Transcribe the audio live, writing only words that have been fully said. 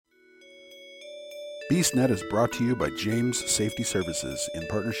BeastNet is brought to you by James Safety Services in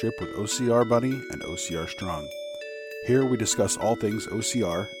partnership with OCR Bunny and OCR Strong. Here we discuss all things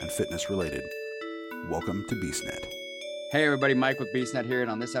OCR and fitness related. Welcome to BeastNet. Hey everybody, Mike with BeastNet here, and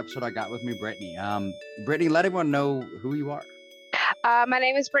on this episode I got with me Brittany. Brittany, let everyone know who you are. My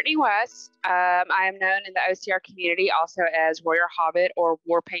name is Brittany West. I am known in the OCR community also as Warrior Hobbit or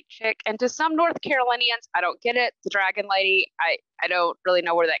War Paint Chick. And to some North Carolinians, I don't get it. The Dragon Lady, I don't really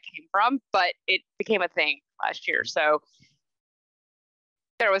know where that came from, but it became a thing last year. So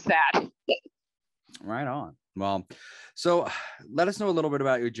there was that. Right on. Well, so let us know a little bit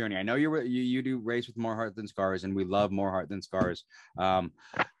about your journey. I know you do race with More Heart Than Scars, and we love More Heart Than Scars.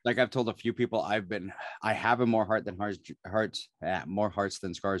 Like I've told a few people, I have a More Hearts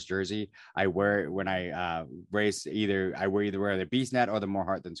Than Scars jersey. I wear it when I race. I wear the BeastNet or the More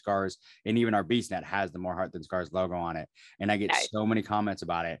Heart Than Scars, and even our BeastNet has the More Heart Than Scars logo on it. And I get so many comments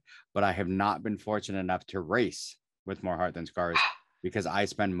about it, but I have not been fortunate enough to race with More Heart Than Scars because I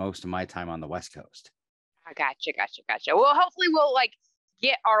spend most of my time on the West Coast. I gotcha. Well, hopefully we'll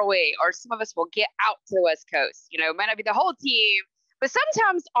get our way, or some of us will get out to the West Coast. You know, it might not be the whole team, but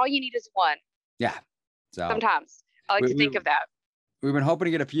sometimes all you need is one. Yeah. So sometimes I like to think of that. We've been hoping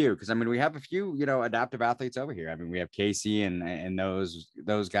to get a few because we have a few, adaptive athletes over here. We have Casey and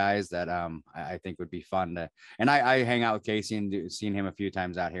those guys that I think would be fun to. And I hang out with Casey and seen him a few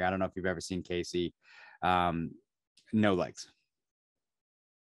times out here. I don't know if you've ever seen Casey. No legs.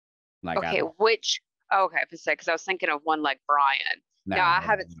 Okay, for a sec, because I was thinking of one like Brian. No, I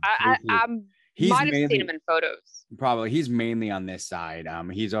haven't. I might have seen him in photos. Probably, he's mainly on this side.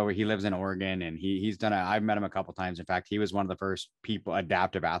 He lives in Oregon, and he's done I've met him a couple times. In fact, he was one of the first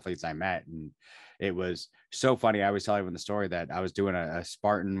adaptive athletes I met, and it was so funny. I always tell everyone the story that I was doing a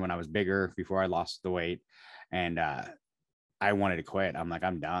Spartan when I was bigger before I lost the weight, and I wanted to quit. I'm like,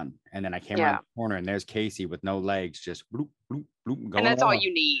 I'm done. And then I came around the corner, and there's Casey with no legs, just bloop, bloop, bloop, going. And that's all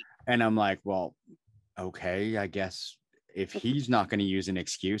you need. And I'm like, well, okay, I guess if he's not going to use an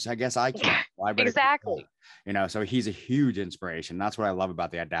excuse, I guess I can. Well, exactly. So he's a huge inspiration. That's what I love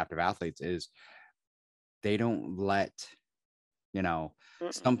about the adaptive athletes is they don't let,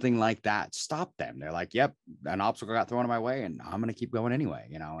 something like that stop them. They're like, yep, an obstacle got thrown in my way and I'm going to keep going anyway,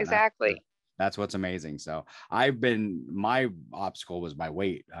 Exactly. That's what's amazing. So my obstacle was my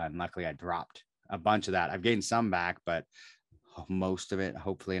weight. And luckily I dropped a bunch of that. I've gained some back, but most of it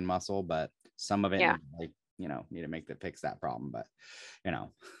hopefully in muscle, but some of it need to make that fix that problem. But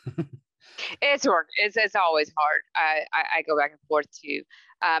it's work. It's always hard. I go back and forth too.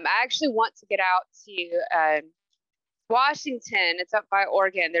 I actually want to get out to Washington. It's up by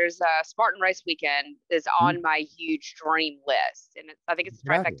Oregon. There's a Spartan race weekend is on my huge dream list, and I think it's a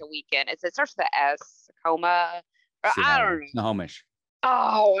trifecta weekend. It starts with the S, Tacoma. I don't know. Snohomish.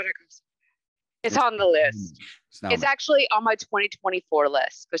 Oh, what a it's on the list. It's actually on my 2024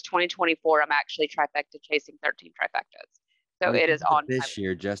 list because 2024 I'm actually trifecta chasing 13 trifectas. So it is on this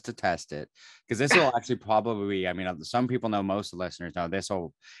year just to test it, because this will actually probably, some people know, most of the listeners know this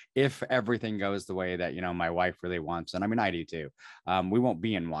will, if everything goes the way that, my wife really wants. And I do too. We won't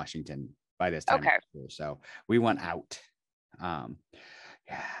be in Washington by this time. Okay. So we went out.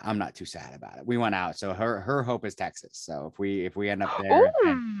 I'm not too sad about it. We went out. So her hope is Texas. So if we end up there,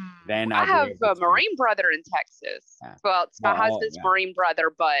 then I have a Marine brother in Texas. Yeah. Well, it's my husband's Marine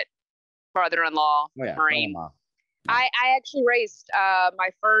brother, but brother-in-law, Marine. Brother-in-law. Yeah. I actually raced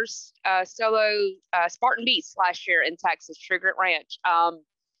my first solo Spartan Beast last year in Texas, True Grit Ranch.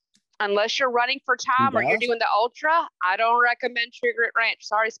 Unless you're running for time or you're doing the ultra, I don't recommend True Grit Ranch.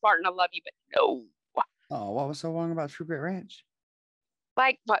 Sorry, Spartan, I love you, but no. Oh, what was so wrong about True Grit Ranch?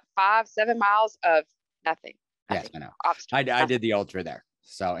 5-7 miles of nothing. Yes, I know. I did the ultra there.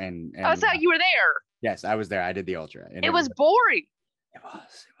 So and so you were there. Yes, I was there. I did the ultra. And it was boring. It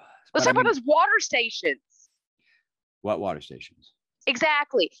was. Let's talk about those water stations. What water stations?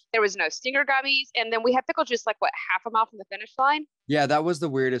 Exactly. There was no stinger gummies, and then we had pickle juice half a mile from the finish line. Yeah, that was the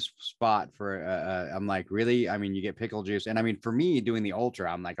weirdest spot for. I'm like, really? You get pickle juice, and for me doing the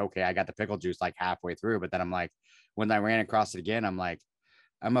ultra, I'm like, okay, I got the pickle juice halfway through, but then I'm like, when I ran across it again, I'm like,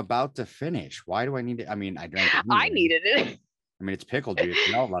 I'm about to finish. Why do I need it? I drank it. I needed it. It's pickle juice.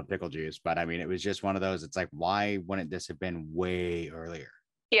 We all love pickle juice, but it was just one of those. It's like, why wouldn't this have been way earlier?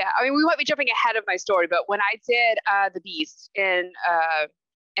 Yeah, we might be jumping ahead of my story, but when I did the Beast in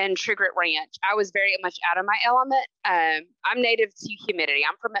True Grit Ranch, I was very much out of my element. I'm native to humidity.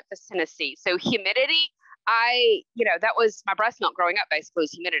 I'm from Memphis, Tennessee. So humidity, that was my breast milk growing up, basically,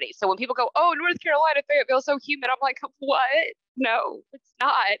 was humidity. So when people go, oh, North Carolina, Fayetteville, so humid, I'm like, what? No, it's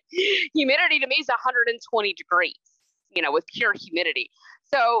not. Humidity to me is 120 degrees, with pure humidity.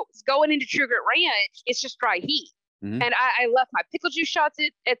 So going into True Grit Ranch, it's just dry heat. Mhm. And I left my pickle juice shots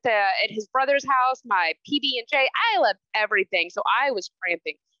at his brother's house, my PB&J. I left everything. So I was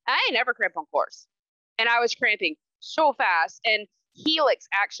cramping. I ain't never cramped on course. And I was cramping so fast. And Helix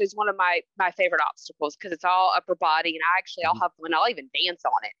actually is one of my favorite obstacles because it's all upper body. And I'll have fun. I'll even dance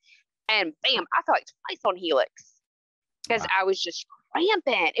on it. And bam, I felt like twice on Helix because I was just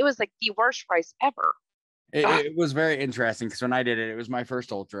cramping. It was like the worst race ever. It was very interesting because when I did it, it was my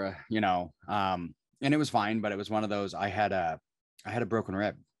first ultra, and it was fine, but it was one of those. I had a broken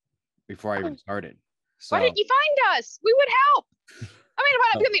rib before I even started. So why didn't you find us? We would help. I mean, it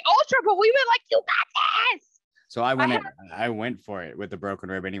might not be in the ultra, but we would like, you got this. So I went for it with the broken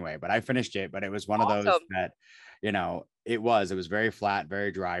rib anyway, but I finished it. But it was one of those that, it was very flat,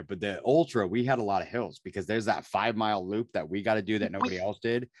 very dry. But the ultra, we had a lot of hills because there's that 5 mile loop that we got to do that nobody else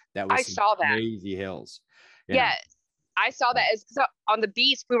did. That was crazy hills. Yes. I saw that as on the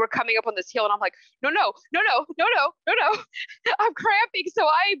Beast, we were coming up on this hill and I'm like, no. I'm cramping. So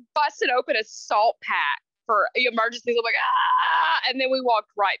I busted open a salt pack for emergencies. I'm like, and then we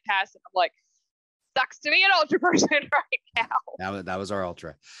walked right past it. I'm like, sucks to be an ultra person right now. That was our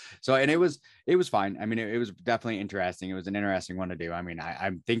ultra. So, and it was fine. I mean, it was definitely interesting. It was an interesting one to do. I mean,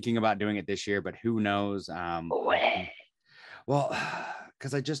 I'm thinking about doing it this year, but who knows? Well,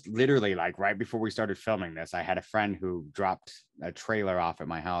 because I just literally, like, right before we started filming this, I had a friend who dropped a trailer off at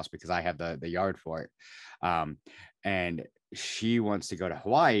my house because I had the yard for it. And she wants to go to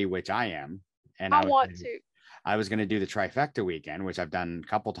Hawaii, which I am. And I was going to do the trifecta weekend, which I've done a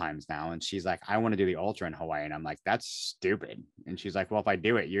couple times now. And she's like, I want to do the ultra in Hawaii. And I'm like, that's stupid. And she's like, well, if I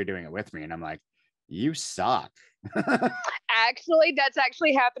do it, you're doing it with me. And I'm like, you suck. Actually, that's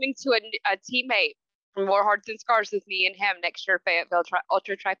actually happening to a teammate from More Hearts and Scars with me and him next year, Fayetteville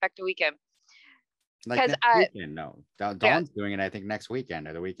Ultra Trifecta weekend. Like next weekend, no. Dawn's doing it, I think, next weekend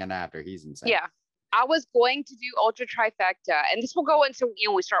or the weekend after. He's insane. Yeah. I was going to do Ultra Trifecta, and this will go into,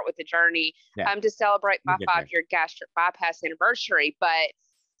 we start with the journey to celebrate my 5-year gastric bypass anniversary. But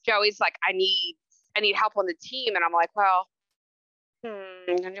Joey's like, I need help on the team. And I'm like, well,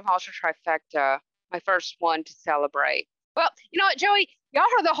 I'm going to do Ultra Trifecta, my first one to celebrate. Well, you know what, Joey? Y'all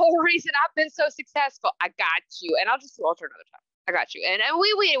are the whole reason I've been so successful. I got you. And I'll just do Ultra another time. I got you. And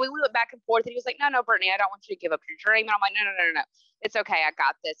we went back and forth. And he was like, no, Brittany, I don't want you to give up your dream. And I'm like, no. It's okay. I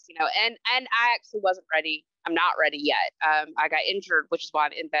got this, And I actually wasn't ready. I'm not ready yet. I got injured, which is why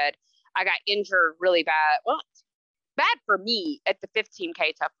I'm in bed. I got injured really bad. Well, bad for me at the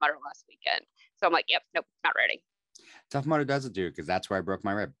 15K Tough Mudder last weekend. So I'm like, yep, nope, not ready. Tough Mudder does it, dude, because that's where I broke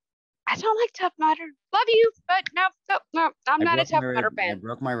my rib. I don't like Tough Mudder. Love you, but no. I'm not a Tough Mudder fan. I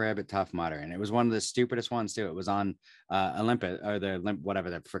broke my rib at Tough Mudder, and it was one of the stupidest ones too. It was on Olympus or the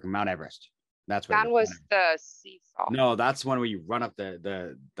freaking Mount Everest. That's what. That was the seesaw. No, that's one where you run up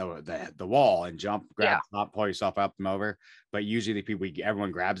the wall and jump, grab, stop, pull yourself up and over. But usually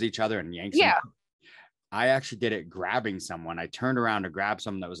everyone grabs each other and yanks. Yeah. Them. I actually did it grabbing someone. I turned around to grab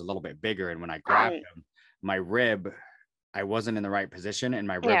someone that was a little bit bigger, and when I grabbed him, my rib, I wasn't in the right position, and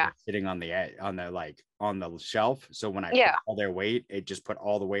my rib was sitting on the shelf. So when I put all their weight, it just put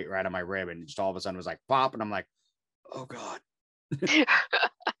all the weight right on my rib, and just all of a sudden was like pop, and I'm like, oh god.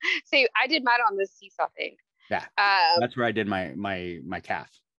 See, I did mine on this seesaw thing. Yeah, that's where I did my calf,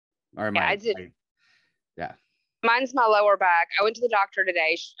 or my. I did. Mine's my lower back. I went to the doctor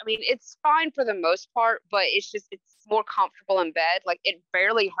today. I mean, it's fine for the most part, but it's more comfortable in bed. Like, it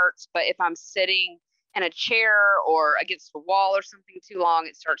barely hurts, but if I'm sitting in a chair or against a wall or something too long,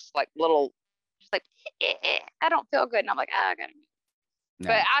 it starts like I don't feel good. And I'm like, I gotta move. No.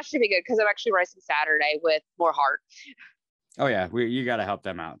 But I should be good because I'm actually racing Saturday with More Heart. Oh yeah, you got to help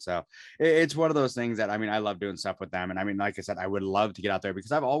them out. So it's one of those things that, I mean, I love doing stuff with them. And I mean, like I said, I would love to get out there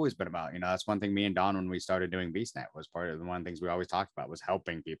because I've always been about, that's one thing me and Dawn, when we started doing BeastNet, was part of the one of the things we always talked about was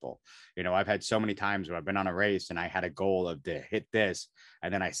helping people. I've had so many times where I've been on a race and I had a goal of to hit this,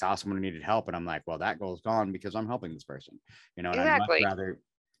 and then I saw someone who needed help, and I'm like, well, that goal's gone because I'm helping this person, and exactly. I'd much rather,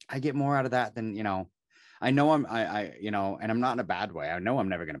 I get more out of that than, I know and I'm not in a bad way. I know I'm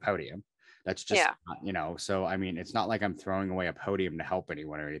never going to podium. That's just, so, I mean, it's not like I'm throwing away a podium to help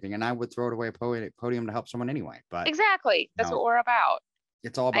anyone or anything. And I would throw it away a podium to help someone anyway. But exactly. That's what we're about.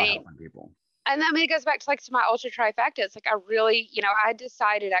 It's all about helping people. And I mean, it goes back to my Ultra Trifecta. It's like, I really, I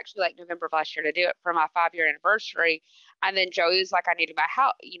decided actually like November of last year to do it for my 5-year anniversary. And then Joey was like, I needed my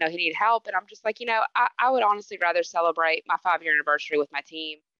help. He needed help. And I'm just like, I would honestly rather celebrate my 5-year anniversary with my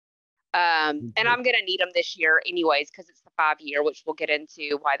team. And I'm going to need them this year anyways, because it's the 5-year, which we'll get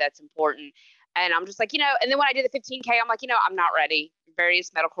into why that's important. And I'm just like, and then when I did the 15K, I'm like, I'm not ready.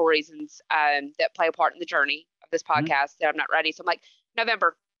 Various medical reasons that play a part in the journey of this podcast that I'm not ready. So I'm like,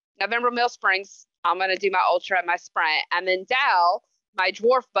 November Mill Springs. I'm gonna do my ultra and my sprint, and then Dal, my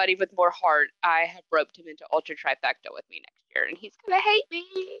dwarf buddy with more heart, I have roped him into ultra trifecta with me next year, and he's gonna hate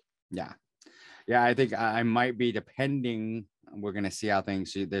me. Yeah. I think I might be, depending. We're gonna see how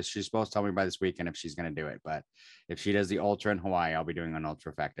things. She's supposed to tell me by this weekend if she's gonna do it. But if she does the ultra in Hawaii, I'll be doing an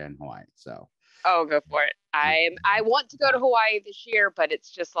ultra trifecta in Hawaii. So. Oh, go for it. I want to go to Hawaii this year, but it's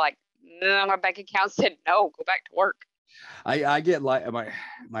just like my bank account said no. Go back to work. I get like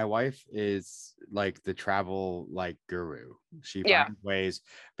my wife is like the travel like guru. She finds ways.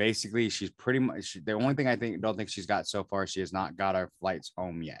 Basically, she's pretty much the only thing don't think she's got so far. She has not got our flights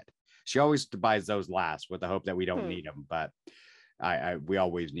home yet. She always buys those last with the hope that we don't need them, but we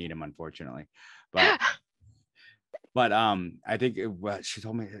always need them, unfortunately. But I think she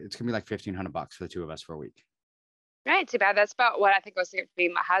told me it's gonna be like $1,500 for the two of us for a week. Right, too bad. That's about what I think I was thinking for me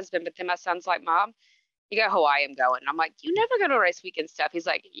and my husband. But then my son's like, "Mom, you go to Hawaii, I'm going." And I'm like, "You never go to race weekend stuff." He's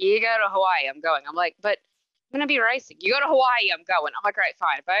like, "You go to Hawaii, I'm going." I'm like, "But I'm gonna be racing. You go to Hawaii, I'm going." I'm like, "All right,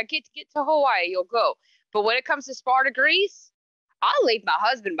 fine. If I get to Hawaii, you'll go. But when it comes to Sparta, Greece, I'll leave my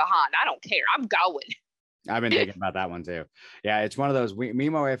husband behind. I don't care. I'm going." I've been thinking about that one too. Yeah, it's one of those. Me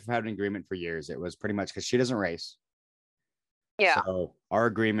and my wife have had an agreement for years. It was pretty much because she doesn't race. Yeah. So our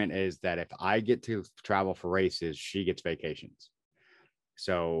agreement is that if I get to travel for races, she gets vacations.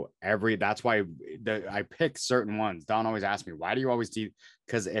 So that's why I pick certain ones. Don always asks me, "Why do you always do?"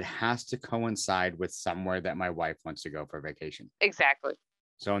 Because it has to coincide with somewhere that my wife wants to go for vacation. Exactly.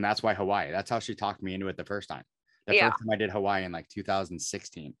 So, and that's why Hawaii. That's how she talked me into it the first time. The first time I did Hawaii in like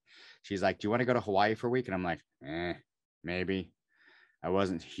 2016. She's like, "Do you want to go to Hawaii for a week?" And I'm like, maybe. I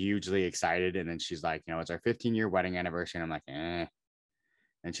wasn't hugely excited. And then she's like, "It's our 15-year wedding anniversary." And I'm like,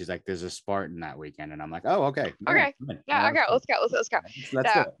 And she's like, "There's a Spartan that weekend." And I'm like, "Oh, okay. Okay. Yeah, okay. Let's go. Let's go.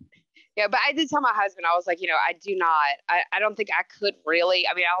 Let's do it. Yeah, but I did tell my husband, I was like, I don't think I could really.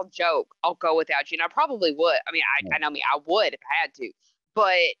 I mean, I'll joke, I'll go without you. And I probably would. I mean, I know me, I would if I had to,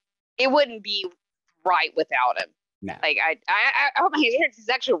 but it wouldn't be right without him. No. Like I hope my hands is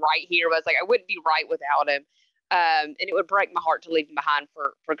actually right here, but it's like I wouldn't be right without him. And it would break my heart to leave him behind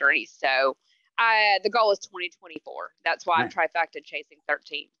for Greece. So the goal is 2024. That's why I'm trifecta chasing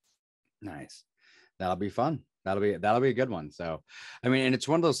 13. Nice. That'll be fun. That'll be a good one. So, I mean, and it's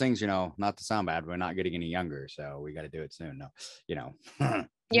one of those things, not to sound bad, we're not getting any younger, so we got to do it soon. No,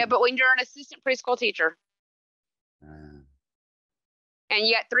 Yeah, but when you're an assistant preschool teacher and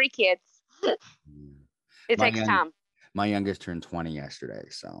you got 3 kids, it takes time. My youngest turned 20 yesterday.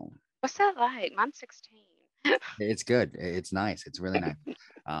 So what's that like? Mine's 16. It's good. It's nice. It's really nice.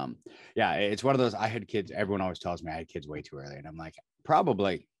 Yeah, it's one of those. I had kids. Everyone always tells me I had kids way too early, and I'm like,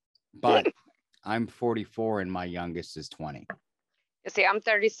 probably, but I'm 44 and my youngest is 20. You see, I'm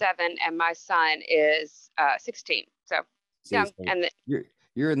 37 and my son is 16. So young, and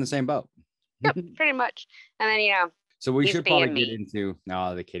you're in the same boat. Yep, pretty much. And then so we should probably get into.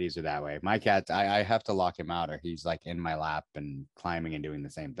 No, the kitties are that way. My cat, I have to lock him out, or he's like in my lap and climbing and doing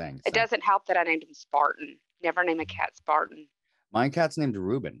the same thing. So. It doesn't help that I named him Spartan. Never name a cat Spartan. My cat's named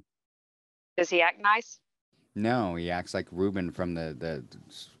Reuben. Does he act nice? No, he acts like Reuben from the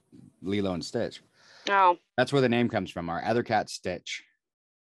Lilo and Stitch. Oh. That's where the name comes from. Our other cat's Stitch.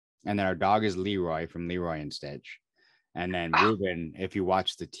 And then our dog is Leroy from Leroy and Stitch. And then Reuben, if you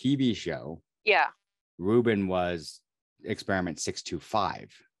watch the TV show. Yeah. Reuben was Experiment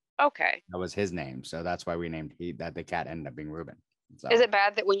 625. Okay. That was his name. So that's why we named that the cat ended up being Reuben. So. Is it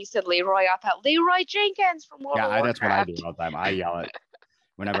bad that when you said Leroy, I thought Leroy Jenkins from World of Warcraft? That's what I do all the time. I yell it.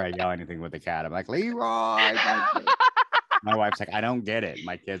 Whenever I yell anything with the cat, I'm like, "Leroy." My wife's like, "I don't get it."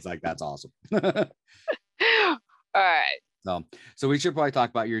 My kid's like, "That's awesome." All right. So we should probably talk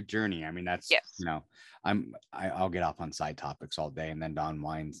about your journey. I mean, that's, yes. I'll get off on side topics all day, and then Don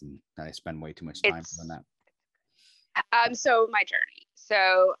whines, and I spend way too much time doing that. So my journey.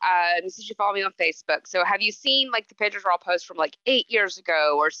 So since you follow me on Facebook, so have you seen like the pictures were all posted from like 8 years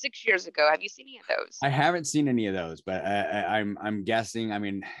ago or 6 years ago? Have you seen any of those? I haven't seen any of those, but I'm guessing. I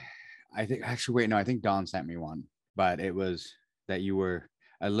mean, I think Don sent me one, but it was that you were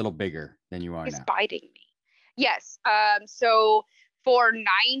a little bigger than you are now. He's biting me. Yes. So for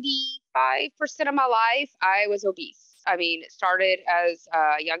 95% of my life, I was obese. I mean, it started as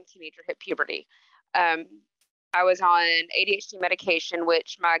a young teenager, hit puberty. I was on ADHD medication,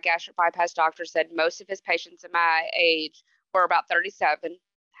 which my gastric bypass doctor said most of his patients in my age were about 37,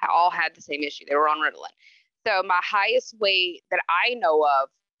 all had the same issue. They were on Ritalin. So my highest weight that I know of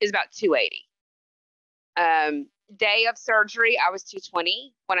is about 280. Day of surgery, I was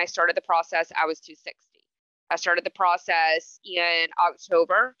 220. When I started the process, I was 260. I started the process in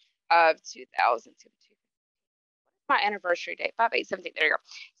October of 2000. my anniversary date? 5/8/17. There you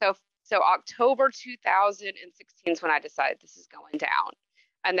go. So October 2016 is when I decided this is going down.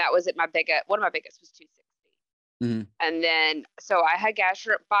 And that was at one of my biggest was 260. Mm-hmm. And then, so I had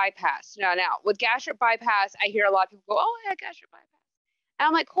gastric bypass. Now with gastric bypass, I hear a lot of people go, oh, I had gastric bypass. And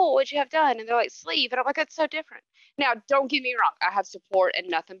I'm like, cool, what'd you have done? And they're like, sleeve. And I'm like, that's so different. Now, don't get me wrong. I have support and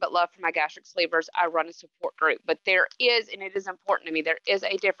nothing but love for my gastric sleevers. I run a support group, but there is, and it is important to me, there is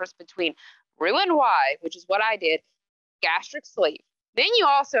a difference between Roux-en-Y, which is what I did, gastric sleeve. Then you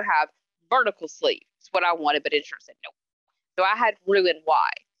also have vertical sleeve. It's what I wanted, but insurance said no. So I had Roux-en-Y.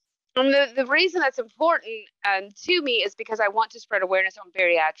 And the reason that's important to me is because I want to spread awareness on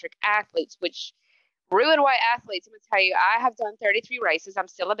bariatric athletes, which Roux-en-Y athletes, I'm going to tell you, I have done 33 races. I'm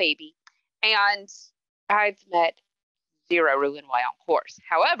still a baby. And I've met 0 Roux-en-Y on course.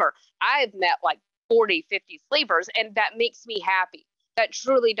 However, I've met like 40, 50 sleevers, and that makes me happy. That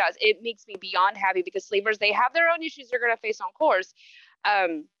truly does. It makes me beyond happy because sleevers, they have their own issues they're going to face on course.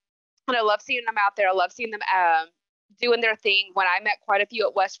 And I love seeing them out there. I love seeing them doing their thing. When I met quite a few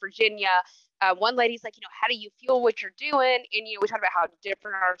at West Virginia, one lady's like, how do you feel what you're doing? And, we talked about how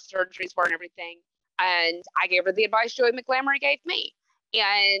different our surgeries were and everything. And I gave her the advice Joey McGlamory gave me.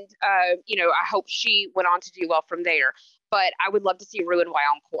 And, I hope she went on to do well from there. But I would love to see Roux-en-Y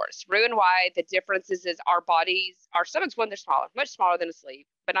on course. Roux-en-Y, the difference is our stomachs, they're smaller, much smaller than a sleeve,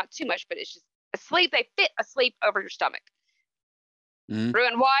 but not too much. But it's just a sleeve, they fit a sleeve over your stomach. Mm-hmm.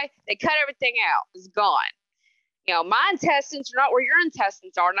 Roux-en-Y, they cut everything out. It's gone. My intestines are not where your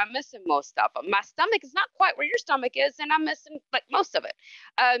intestines are, and I'm missing most of them. My stomach is not quite where your stomach is, and I'm missing like most of it.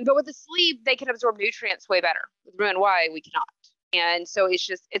 But with the sleeve, they can absorb nutrients way better. With Roux-en-Y, we cannot. And so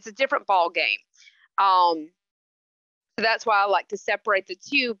it's a different ball game. So that's why I like to separate the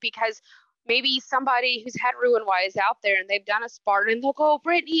two, because maybe somebody who's had Roux-en-Y is out there and they've done a Spartan and they'll go,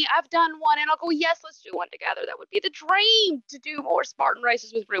 Brittany, I've done one. And I'll go, yes, let's do one together. That would be the dream, to do more Spartan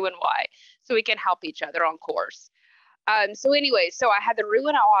races with Roux-en-Y so we can help each other on course. So I had the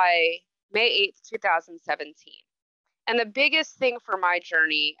Roux-en-Y May 8th, 2017. And the biggest thing for my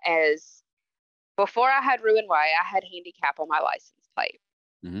journey is, before I had Roux-en-Y, I had handicap on my license plate.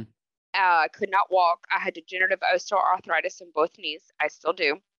 Mm-hmm. I could not walk. I had degenerative osteoarthritis in both knees. I still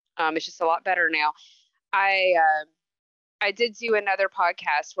do. It's just a lot better now. I did do another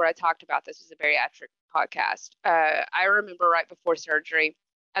podcast where I talked about this. It was a bariatric podcast. I remember right before surgery,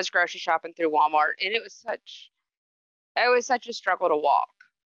 I was grocery shopping through Walmart, and it was such a struggle to walk.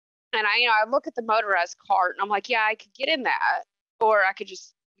 And I look at the motorized cart, and I'm like, yeah, I could get in that, or I could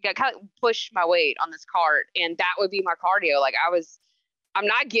just kind of push my weight on this cart, and that would be my cardio. Like I'm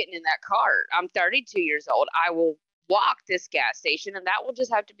not getting in that cart. I'm 32 years old. I will walk this gas station, and that will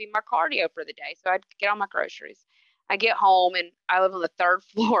just have to be my cardio for the day. So I'd get on my groceries. I get home, and I live on the 3rd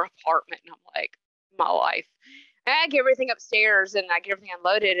floor apartment, and I'm like, my life. And I get everything upstairs, and I get everything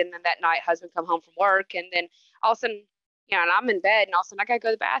unloaded. And then that night, husband come home from work, and then all of a sudden, and I'm in bed, and all of a sudden I got to go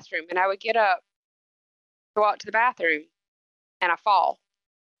to the bathroom, and I would get up, go out to the bathroom, and I fall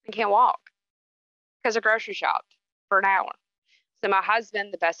and can't walk because I grocery shopped for an hour. So my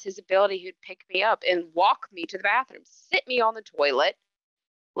husband, the best of his ability, he'd pick me up and walk me to the bathroom, sit me on the toilet,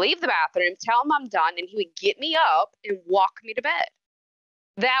 leave the bathroom, tell him I'm done, and he would get me up and walk me to bed.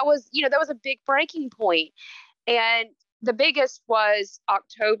 That was a big breaking point. And the biggest was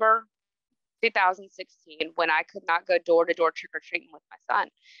October 2016, when I could not go door to door trick or treating with my son.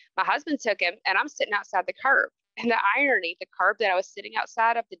 My husband took him, and I'm sitting outside the curb. And the irony, the curb that I was sitting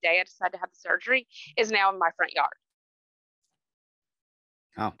outside of the day I decided to have the surgery is now in my front yard.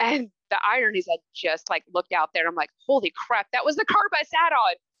 Oh. And the irony is I just looked out there, and I'm like, holy crap, that was the curb I sat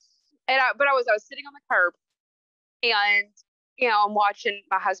on. And I was sitting on the curb, and I'm watching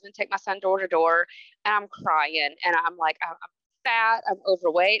my husband take my son door to door, and I'm crying, and I'm like, I'm fat, I'm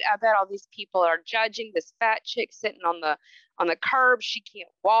overweight. I bet all these people are judging this fat chick sitting on the curb. She can't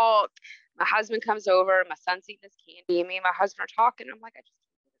walk. My husband comes over, my son's eating his candy, and me and my husband are talking. I'm like,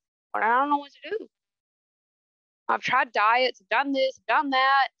 I don't know what to do. I've tried diets, done this, done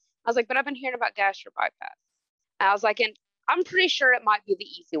that. I was like, but I've been hearing about gastric bypass. And I was like, and I'm pretty sure it might be the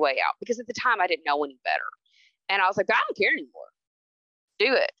easy way out, because at the time I didn't know any better. And I was like, but I don't care anymore.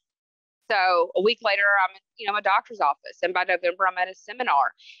 Do it. So a week later, I'm in my doctor's office, and by November, I'm at a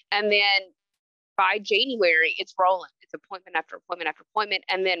seminar. And then by January, it's rolling. It's appointment after appointment after appointment.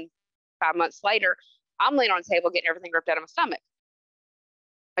 And then 5 months later, I'm laying on a table getting everything ripped out of my stomach,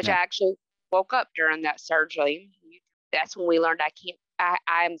 which I actually woke up during that surgery. That's when we learned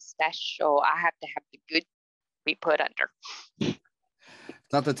I'm special. I have to have the good be put under.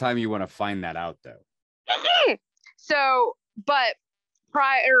 It's not the time you want to find that out, though. So, but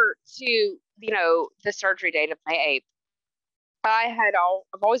prior to the surgery date of May 8th,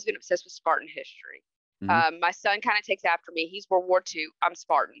 I've always been obsessed with Spartan history. My son kind of takes after me. He's World War II. I'm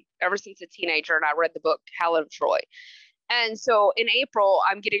Spartan ever since a teenager, and I read the book Howland of Troy. And so in April,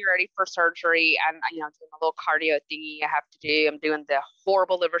 I'm getting ready for surgery. I'm, doing a little cardio thingy I have to do. I'm doing the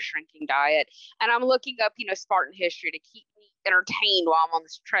horrible liver shrinking diet, and I'm looking up, Spartan history to keep me entertained while I'm on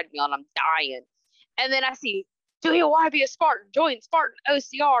this treadmill and I'm dying. And then I see, do you want to be a Spartan? Join Spartan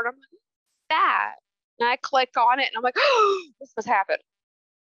OCR. And I'm like, that. And I click on it, and I'm like, oh, this must happen.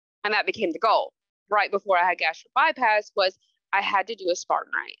 And that became the goal. Right before I had gastric bypass was I had to do a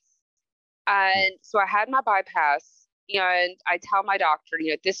Spartan race. And so I had my bypass, and I tell my doctor,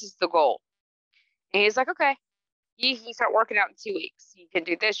 this is the goal. And he's like, okay, you can start working out in 2 weeks. You can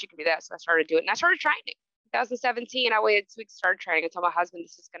do this, you can do that. So I started doing it, and I started training. 2017, I waited 2 weeks to start training. I told my husband,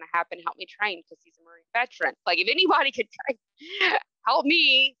 this is going to happen. Help me train, because he's a Marine veteran. Like, if anybody could train, help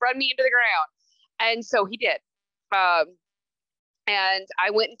me, run me into the ground. And so he did. And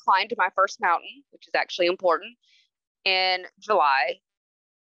I went and climbed my first mountain, which is actually important, in July.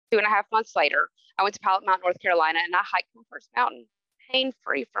 2.5 months later, I went to Pilot Mountain, North Carolina, and I hiked my first mountain,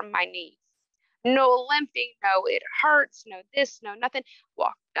 pain-free from my knees. No limping, no it hurts, no this, no nothing.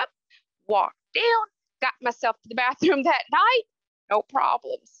 Walked up, walked down, got myself to the bathroom that night, no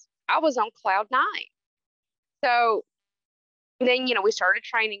problems. I was on cloud 9. So then, we started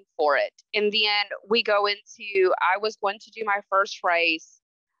training for it. And then we go into, I was going to do my first race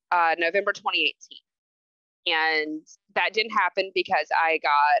November 2018. And that didn't happen because I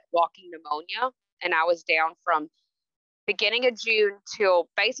got walking pneumonia, and I was down from beginning of June till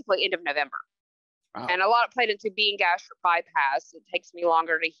basically end of November. Wow. And a lot of played into being gastric bypass. It takes me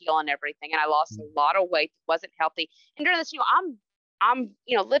longer to heal and everything. And I lost a lot of weight. It wasn't healthy. And during this, I'm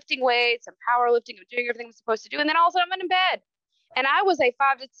lifting weights and powerlifting. I'm doing everything I'm supposed to do. And then all of a sudden I'm in bed. And I was a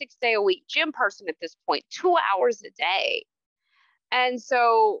 5 to 6 day a week gym person at this point, 2 hours a day. And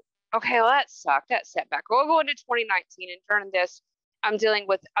so, okay, well, that sucked. That setback. We'll go into 2019, and during this, I'm dealing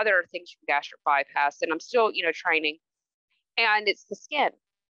with other things from gastric bypass, and I'm still, training. And it's the skin.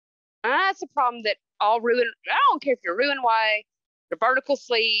 And that's a problem that all ruin. I don't care if you're Roux-en-Y, you're vertical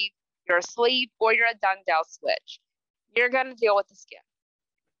sleeve, you're a sleeve, or you're a Dundell switch. You're going to deal with the skin,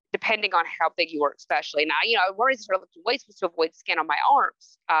 depending on how big you were, especially. Now, I worried to start lifting weights was to avoid skin on my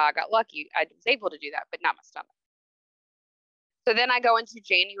arms. I got lucky. I was able to do that, but not my stomach. So then I go into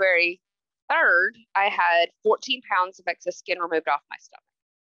January 3rd. I had 14 pounds of excess skin removed off my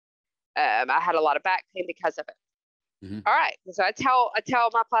stomach. I had a lot of back pain because of it. Mm-hmm. All right. So I tell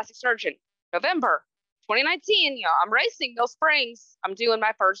my plastic surgeon, November 2019, I'm racing Mill Springs. I'm doing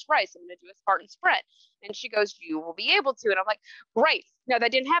my first race. I'm going to do a Spartan sprint. And she goes, you will be able to. And I'm like, great. No,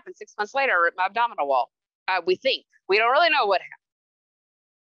 that didn't happen. 6 months later, I ripped my abdominal wall. We think. We don't really know what happened.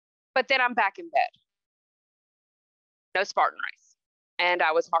 But then I'm back in bed. No Spartan race. And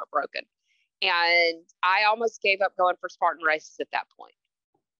I was heartbroken. And I almost gave up going for Spartan races at that point,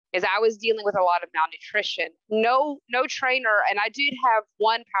 as I was dealing with a lot of malnutrition. No trainer. And I did have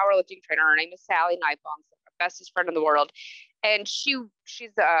one powerlifting trainer. Her name is Sally Nightbong, my bestest friend in the world. And she's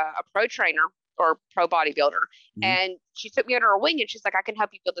a pro trainer or pro bodybuilder. Mm-hmm. And she took me under her wing, and she's like, I can help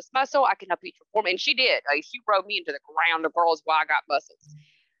you build this muscle. I can help you perform. And she did. Like, she rode me into the ground. The girls, why I got muscles.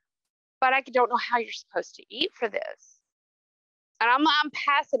 But I don't know how you're supposed to eat for this. And I'm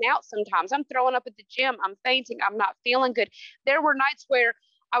passing out sometimes. I'm throwing up at the gym. I'm fainting. I'm not feeling good. There were nights where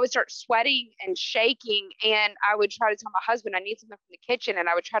I would start sweating and shaking, and I would try to tell my husband I need something from the kitchen, and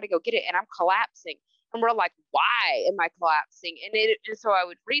I would try to go get it, and I'm collapsing. And we're like, why am I collapsing? And so I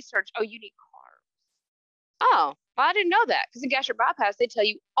would research, you need carbs. Oh, well, I didn't know that, because in gastric bypass, they tell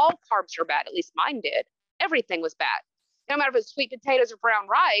you all carbs are bad. At least mine did. Everything was bad. No matter if it's sweet potatoes or brown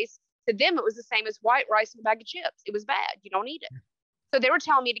rice, to them it was the same as white rice and a bag of chips. It was bad. You don't eat it. So they were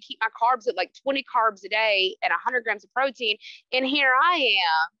telling me to keep my carbs at like 20 carbs a day and 100 grams of protein. And here I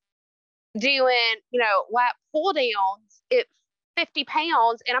am doing, lap pull downs at 50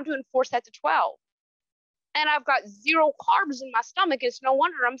 pounds, and I'm doing 4 sets of 12. And I've got 0 carbs in my stomach. It's no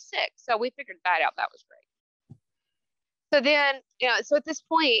wonder I'm sick. So we figured that out. That was great. So then, so at this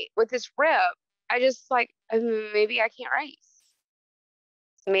point with this rip, I just maybe I can't race.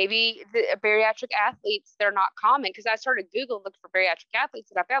 Maybe the bariatric athletes, they're not common, because I started Googling, looking for bariatric athletes,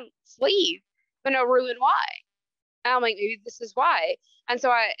 and I found sleeve, but no Roux-en-Y. And I'm like, maybe this is why. And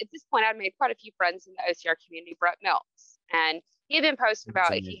so at this point, I'd made quite a few friends in the OCR community. Brett Milks, and he had been posting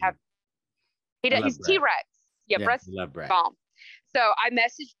about he's T-Rex. Yeah, Brett's bomb. So I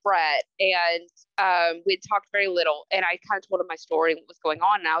messaged Brett, and we'd talked very little, and I kind of told him my story and what was going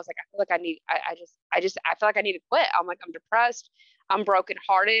on. And I was like, I feel like I feel like I need to quit. I'm like, I'm depressed. I'm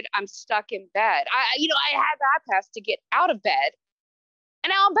brokenhearted. I'm stuck in bed. I had bypass to get out of bed, and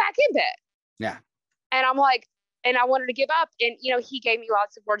now I'm back in bed. Yeah. And I'm like, and I wanted to give up. And, he gave me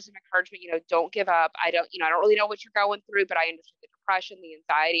lots of words of encouragement, don't give up. I don't really know what you're going through, but I understand the depression, the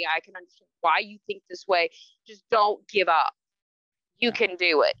anxiety. I can understand why you think this way. Just don't give up. You can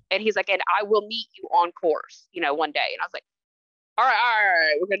do it. And he's like, and I will meet you on course, one day. And I was like, all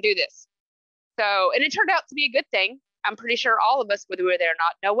right, we're going to do this. So, and it turned out to be a good thing. I'm pretty sure all of us, whether we were there or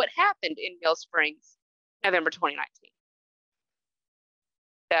not, know what happened in Mill Springs, November 2019.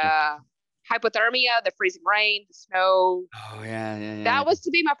 The hypothermia, the freezing rain, the snow. Oh, yeah. That was to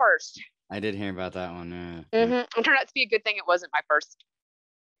be my first. I did hear about that one. Mm-hmm. It turned out to be a good thing it wasn't my first.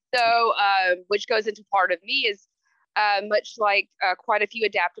 So, which goes into part of me is much like quite a few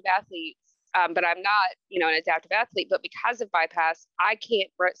adaptive athletes, but I'm not, an adaptive athlete. But because of bypass, I can't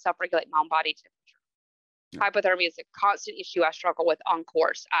self-regulate my own body temperature. Hypothermia is a constant issue I struggle with on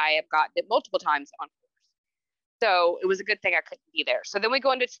course. I have gotten it multiple times on course. So it was a good thing I couldn't be there. So then we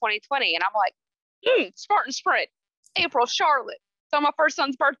go into 2020, and I'm like, Spartan Sprint, April, Charlotte. It's on my first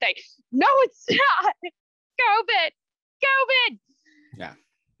son's birthday. No, it's not. COVID. Yeah.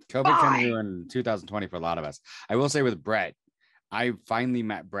 COVID can ruin 2020 for a lot of us. I will say with Brett, I finally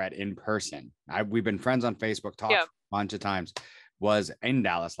met Brett in person. We've been friends on Facebook, talked a bunch of times, was in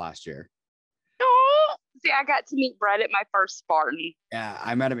Dallas last year. Oh, see, I got to meet Brett at my first Spartan. Yeah,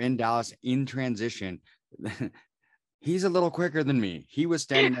 I met him in Dallas in transition. He's a little quicker than me. He was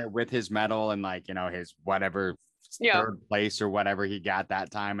standing there with his medal and his whatever third place or whatever he got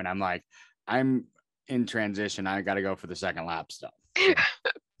that time. And I'm like, I'm in transition. I got to go for the second lap stuff. So.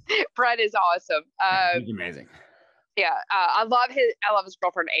 Brett is awesome. He's amazing. Yeah, I love his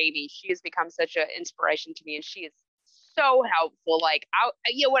girlfriend Amy. She has become such an inspiration to me, and she is so helpful. Like,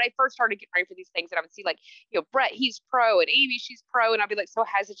 when I first started getting ready for these things, and I would see Brett, he's pro, and Amy, she's pro, and I'd be like so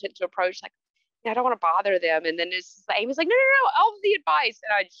hesitant to approach, like, I don't want to bother them. And then Amy's like, no, all of the advice,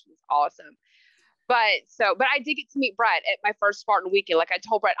 and she was awesome. But I did get to meet Brett at my first Spartan weekend. Like I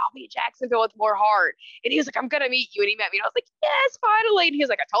told Brett, I'll be in Jacksonville with more heart. And he was like, I'm going to meet you. And he met me. And I was like, yes, finally. And he was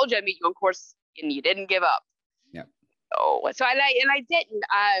like, I told you I'd meet you on course and you didn't give up. Yeah. Oh, so I didn't.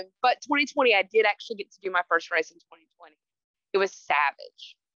 But 2020, I did actually get to do my first race in 2020. It was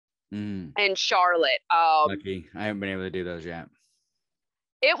Savage in Charlotte. Lucky. I haven't been able to do those yet.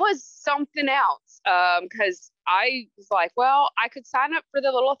 It was something else. Because I was like, well, I could sign up for the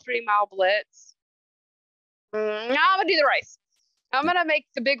little 3-mile blitz. No, I'm gonna do the race. I'm gonna make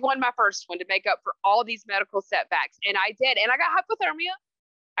the big one my first one to make up for all these medical setbacks, and I did. And I got hypothermia.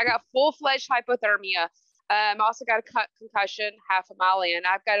 I got full-fledged hypothermia. I also got a concussion half a mile in.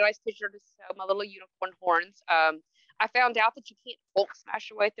 I've got a nice picture to show my little unicorn horns. I found out that you can't Hulk smash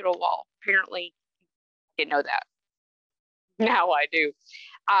your way through a wall. Apparently, didn't know that. Now I do.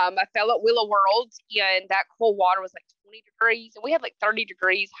 I fell at Willow World, and that cold water was like 20 degrees, and we had like 30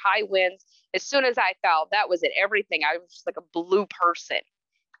 degrees, high winds. As soon as I fell, that was it. Everything. I was just like a blue person.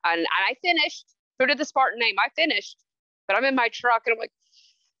 And I finished. True to the Spartan name, I finished. But I'm in my truck, and I'm like,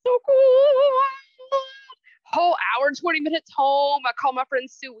 so cool. Whole hour and 20 minutes home. I call my friend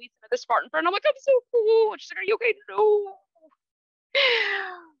Sue Weiss, another Spartan friend. I'm like, I'm so cool. She's like, are you okay? No.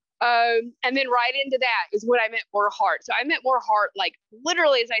 And then right into that is when I met more heart. So I met more heart, like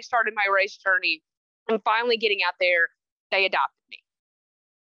literally as I started my race journey and finally getting out there, they adopted me.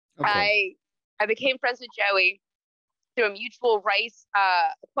 Okay. I became friends with Joey through a mutual race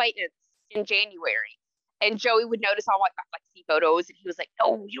acquaintance in January. And Joey would notice all my see photos, and he was like,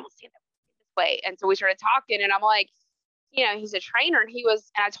 no, you don't stand up this way. And so we started talking, and I'm like, he's a trainer, and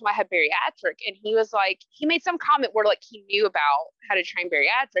I told him I had bariatric, and he was like, he made some comment where like he knew about how to train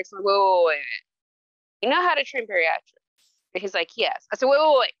bariatrics. I'm like, wait. You know how to train bariatrics? And he's like, yes. I said,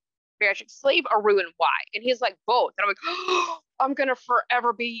 wait. Bariatric sleep or ruin why? And he's like, both. And I'm like, oh, I'm going to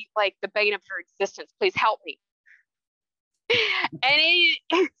forever be like the bane of your existence. Please help me. and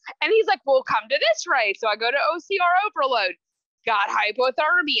he's like, well, come to this race. So I go to OCR overload. Got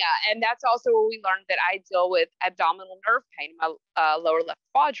hypothermia, and that's also where we learned that I deal with abdominal nerve pain in my lower left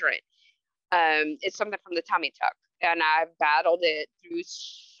quadrant. It's something from the tummy tuck, and I've battled it through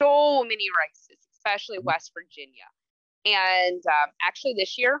so many races, especially West Virginia. And actually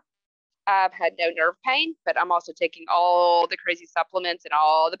this year, I've had no nerve pain, but I'm also taking all the crazy supplements and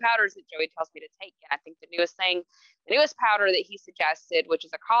all the powders that Joey tells me to take. And I think the newest powder that he suggested, which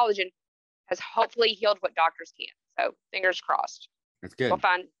is a collagen, has hopefully healed what doctors can't. So fingers crossed. That's good.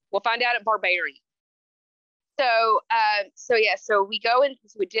 We'll find out at Barbarian. So we go and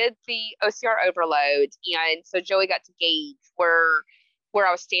we did the OCR overload, and so Joey got to gauge where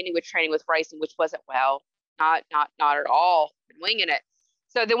I was standing with training with racing, which wasn't well. not at all. Been winging it.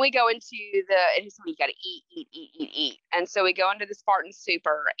 So then we go into and he's telling me, you got to eat. And so we go into the Spartan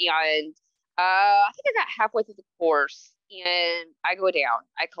Super, and I think I got halfway through the course, and I go down.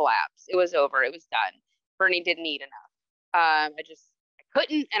 I collapse. It was over. It was done. Bernie didn't eat enough. I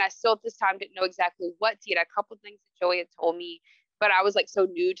couldn't, and I still at this time didn't know exactly what to eat. A couple of things that Joey had told me, but I was like so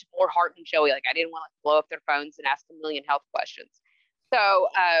new to more Hart and Joey, like I didn't want to blow up their phones and ask a million health questions. So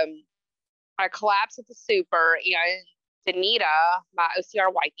I collapsed at the Super, and Danita, my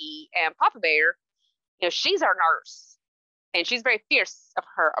OCR wifey, and Papa Bear, she's our nurse, and she's very fierce of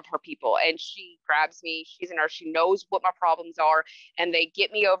her people, and she grabs me. She's a nurse. She knows what my problems are, and they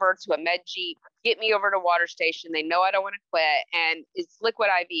get me over to a med jeep, get me over to water station. They know I don't want to quit, and it's liquid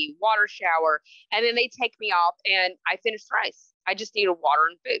IV, water shower, and then they take me off, and I finished the race. I just needed water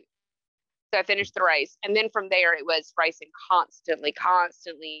and food. So I finished the race, and then from there it was racing constantly,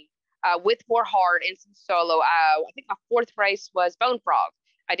 with more hard and some solo. I think my fourth race was Bone Frog.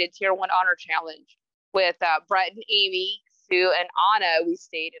 I did Tier 1 Honor Challenge with Brett and Amy, Sue, and Anna. We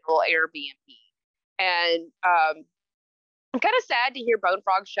stayed in a little Airbnb. And I'm kind of sad to hear Bone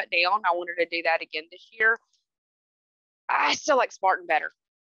Frog shut down. I wanted to do that again this year. I still like Spartan better.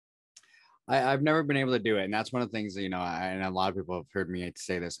 I've never been able to do it. And that's one of the things that, and a lot of people have heard me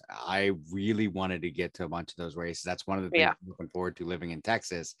say this. I really wanted to get to a bunch of those races. That's one of the things I'm looking forward to living in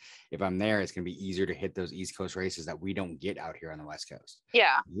Texas. If I'm there, it's going to be easier to hit those East Coast races that we don't get out here on the West Coast.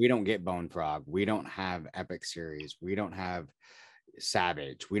 Yeah. We don't get Bone Frog. We don't have Epic Series. We don't have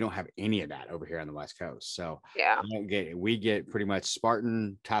Savage. We don't have any of that over here on the West Coast. So we get pretty much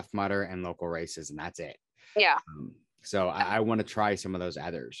Spartan, Tough Mudder, and local races, and that's it. Yeah. So I want to try some of those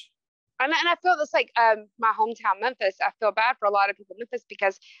others. And I feel this like my hometown, Memphis. I feel bad for a lot of people in Memphis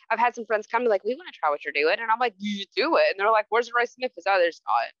because I've had some friends come to like, we want to try what you're doing. And I'm like, you do it. And they're like, where's the race in Memphis? Oh, there's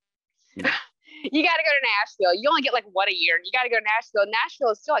not. Yeah. You got to go to Nashville. You only get like one a year, and you got to go to Nashville. Nashville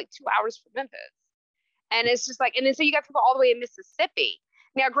is still like 2 hours from Memphis. And it's just like, and then so you got people all the way in Mississippi.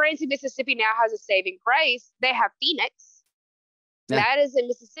 Now, granted, Mississippi now has a saving grace. They have Phoenix. Yeah. That is in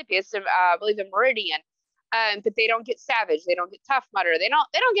Mississippi. It's in, I believe in Meridian. But they don't get Savage. They don't get Tough Mudder. They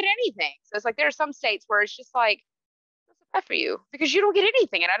don't get anything. So it's like there are some states where it's just like, what's bad for you? Because you don't get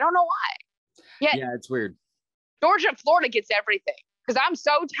anything, and I don't know why. Yeah, it's weird. Georgia and Florida gets everything. Because I'm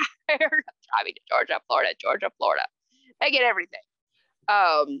so tired of driving to Georgia, Florida. They get everything.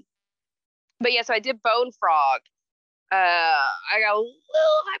 But yeah, so I did Bone Frog. I got a little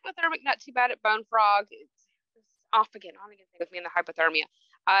hypothermic, not too bad at Bone Frog. It's off again. I don't even think with me in the hypothermia.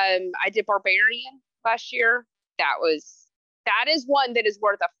 I did Barbarian last year. That is one that is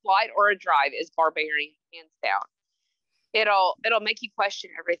worth a flight or a drive, is Barbarian, hands down. It'll make you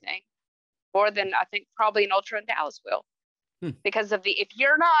question everything more than I think probably an ultra in Dallas will. Because of if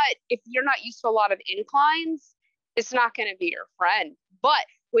you're not used to a lot of inclines, it's not going to be your friend. But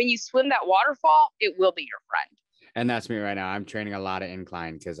when you swim that waterfall, it will be your friend. And that's me right now. I'm training a lot of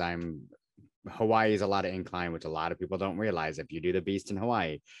incline because Hawaii is a lot of incline, which a lot of people don't realize. If you do the beast in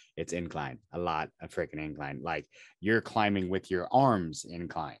Hawaii, it's incline, a lot of freaking incline. Like you're climbing with your arms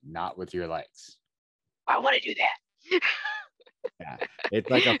incline, not with your legs. I want to do that. Yeah, it's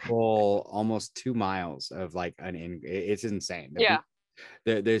like a full almost 2 miles of like it's insane.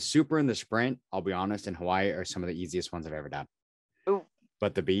 The super and the sprint, I'll be honest, in Hawaii are some of the easiest ones I've ever done. Ooh.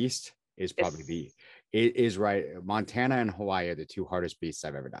 But the beast is probably it is right. Montana and Hawaii are the two hardest beasts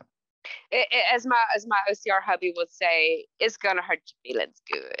I've ever done. As my OCR hubby would say, it's gonna hurt your feelings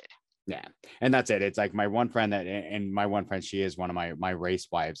good. Yeah, and that's it. It's like my one friend she is one of my race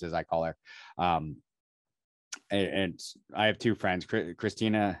wives, as I call her. And I have two friends,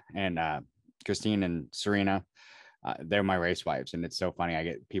 Christine and Serena. They're my race wives, and it's so funny. I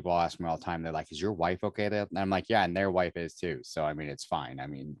get people ask me all the time. They're like, "Is your wife okay?" And I'm like, "Yeah," and their wife is too. So I mean, it's fine. I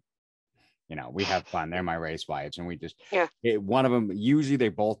mean, we have fun. They're my race wives, and we just one of them. Usually, they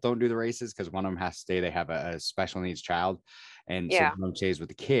both don't do the races because one of them has to stay. They have a special needs child, and so one of them stays with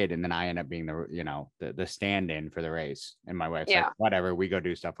the kid, and then I end up being the stand-in for the race. And my wife's like, "Whatever, we go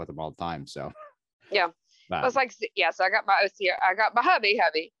do stuff with them all the time." So I was like, so I got my OCR. I got my hubby.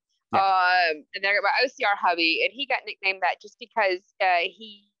 And then I got my OCR hubby, and he got nicknamed that just because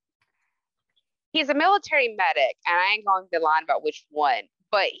he's a military medic, and I ain't going to be lying about which one,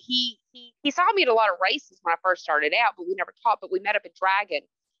 but he saw me at a lot of races when I first started out, but we never talked. But we met up at Dragon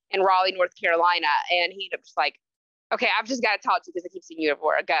in Raleigh, North Carolina, and he was like, "Okay, I've just got to talk to you because I keep seeing you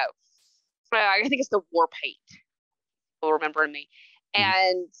everywhere I go." I think it's the war paint. Will remember me,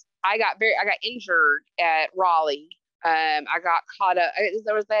 and I got injured at Raleigh. I got caught up.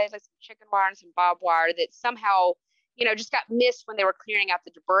 There was like some chicken wire and some barbed wire that somehow just got missed when they were clearing out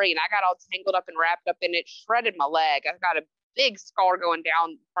the debris, and I got all tangled up and wrapped up in it, shredded my leg. I got a big scar going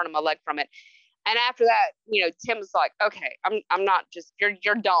down in front of my leg from it. And after that, Tim was like, okay, I'm not just,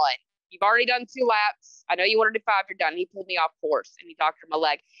 you're done. You've already done 2 laps. I know you want to do 5, you're done. He pulled me off course and he doctored my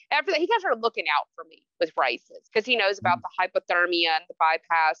leg. After that, he got started looking out for me with races because he knows about the hypothermia and the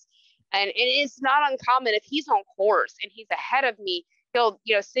bypass. And it's not uncommon if he's on course and he's ahead of me, he'll,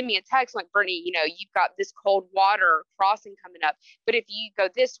 send me a text like, Brittany, you've got this cold water crossing coming up. But if you go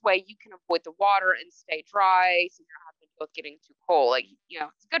this way, you can avoid the water and stay dry. So you're not having to deal with getting too cold. Like,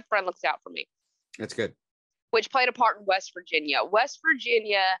 it's a good friend, looks out for me. That's good. Which played a part in West Virginia. West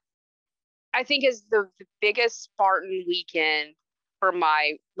Virginia, I think, is the biggest Spartan weekend for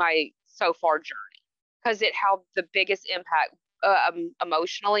my so far journey, because it had the biggest impact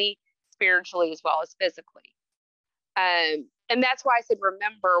emotionally, spiritually, as well as physically. And that's why I said,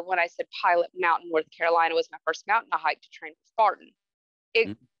 remember when I said Pilot Mountain, North Carolina was my first mountain I hiked to train for Spartan.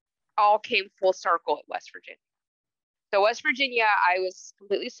 It all came full circle at West Virginia. So West Virginia, I was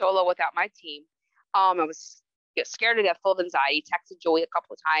completely solo without my team. I was scared to death, full of anxiety, texted Joey a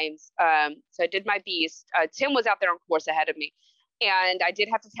couple of times. So I did my beast. Tim was out there on course ahead of me. And I did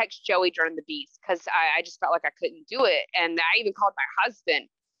have to text Joey during the beast because I just felt like I couldn't do it. And I even called my husband.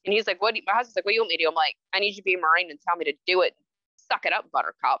 And he's like, my husband's like, what do you want me to do? I'm like, I need you to be a Marine and tell me to do it. Suck it up,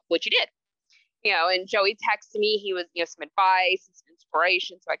 Buttercup, which he did. And Joey texted me. He was, some advice and some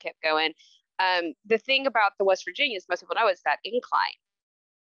inspiration. So I kept going. The thing about the West Virginia, is most people know, is that incline.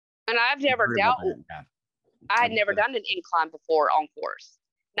 And I've never I had never done an incline before on course.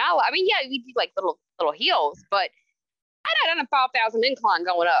 Now, I mean, yeah, we do like little hills, but I'd done a 5,000 incline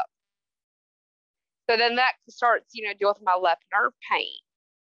going up. So then that starts, dealing with my left nerve pain.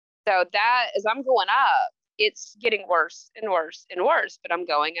 So that, as I'm going up, it's getting worse and worse and worse, but I'm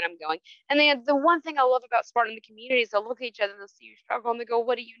going and I'm going. And then the one thing I love about Spartan in the community is they'll look at each other and they'll see you struggle and they go,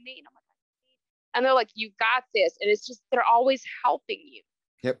 what do you need? I'm like, and they're like, you got this. And it's just, they're always helping you.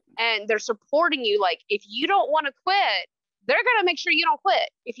 Yep. And they're supporting you. Like, if you don't want to quit, they're going to make sure you don't quit.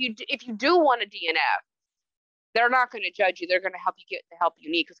 If you do want a DNF, they're not going to judge you. They're going to help you get the help you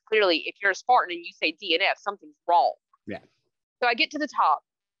need. Because clearly, if you're a Spartan and you say DNF, something's wrong. Yeah. So I get to the top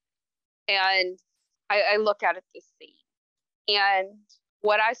and I look out at this scene. And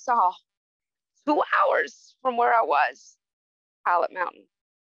what I saw 2 hours from where I was, Pilot Mountain.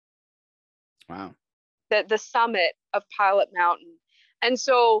 Wow. The summit of Pilot Mountain. And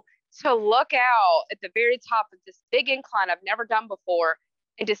so to look out at the very top of this big incline I've never done before,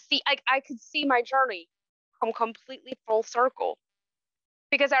 and to see, I could see my journey come completely full circle.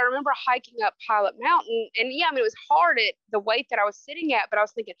 Because I remember hiking up Pilot Mountain, and yeah, I mean, it was hard at the weight that I was sitting at, but I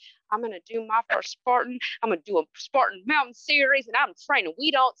was thinking, I'm going to do my first Spartan. I'm going to do a Spartan Mountain series, and I'm training.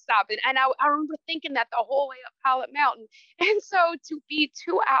 We don't stop. And I remember thinking that the whole way up Pilot Mountain. And so to be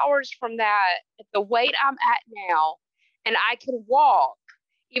 2 hours from that, at the weight I'm at now, and I can walk,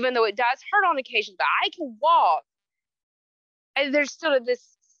 even though it does hurt on occasion, but I can walk. And there's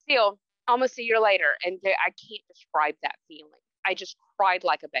still almost a year later, and I can't describe that feeling. I just cried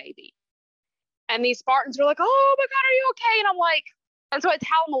like a baby. And these Spartans were like, oh my God, are you okay? And I'm like, and so I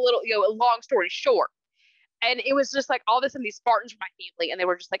tell them a long story short. And it was just like all of a sudden these Spartans were my family, and they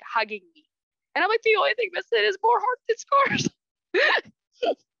were just like hugging me. And I'm like, the only thing missing is more heart than scars.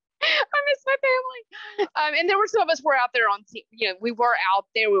 I miss my family. And there were some of us were out there on team, we were out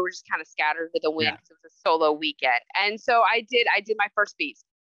there. We were just kind of scattered with the wind because it was a solo weekend. And so I did my first beast.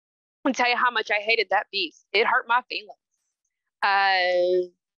 I'll tell you how much I hated that beast. It hurt my feelings.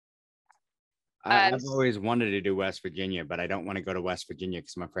 I've always wanted to do West Virginia, but I don't want to go to West Virginia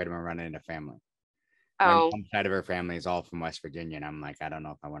because I'm afraid I'm gonna run into family. My mom's side of her family is all from West Virginia, and I'm like, I don't know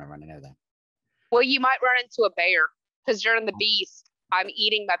if I want to run into that. Well, you might run into a bear because during the beast, I'm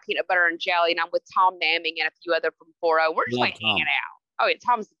eating my peanut butter and jelly, and I'm with Tom Namming and a few other from 4-0. We're just hanging out. Oh, yeah,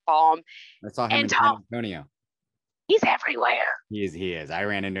 Tom's the bomb. I saw him in San Antonio. He's everywhere. He is. I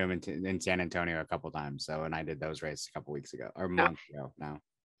ran into him in San Antonio a couple times. So, and I did those races a couple weeks ago or a month ago now.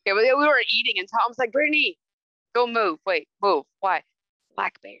 Yeah, we were eating, and Tom's like, Brittany, don't move. Wait, move. Why?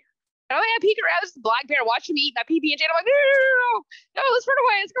 Black bear. And I'm like, I peek around. This is the black bear. Watch him eat my PB&J. I'm like, no, let's run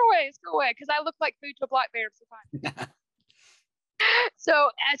away. Let's go away. Because I look like food to a black bear. So fine.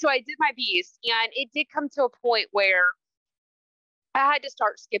 So I did my beast, and it did come to a point where I had to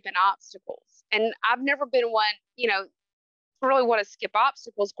start skipping obstacles. And I've never been one, really want to skip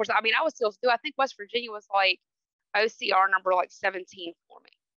obstacles. Of course, I mean, I was still I think West Virginia was like OCR number like 17 for me,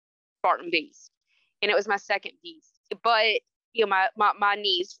 Spartan Beast. And it was my second beast. But, my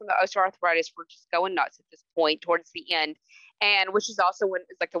knees from the osteoarthritis were just going nuts at this point towards the end. And which is also when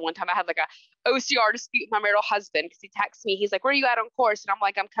it's like the one time I had like a OCR dispute with my marital husband because he texts me. He's like, "Where are you at on course?" And I'm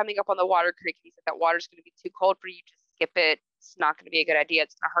like, "I'm coming up on the Water Creek." And he's like, "That water's going to be too cold for you. Just skip it. It's not going to be a good idea.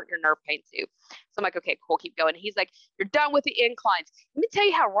 It's going to hurt your nerve pain too." So I'm like, "Okay, cool. Keep going." And he's like, "You're done with the inclines." Let me tell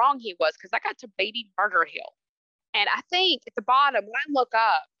you how wrong he was, because I got to Baby Murder Hill. And I think at the bottom, when I look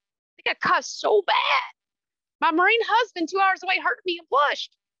up, I think I cussed so bad. My Marine husband, 2 hours away, heard me and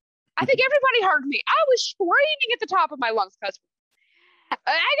blushed. I think everybody heard me. I was screaming at the top of my lungs, cuss. I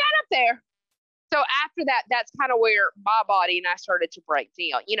got up there. So after that, that's kind of where my body and I started to break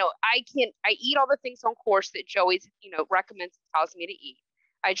down. I eat all the things on course that Joey's, recommends and tells me to eat.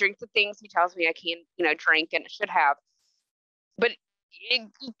 I drink the things he tells me I can, drink and should have. But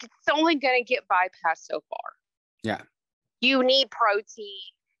it's only going to get bypassed so far. Yeah. You need protein.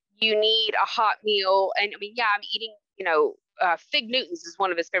 You need a hot meal. And I mean, yeah, I'm eating, Fig Newtons is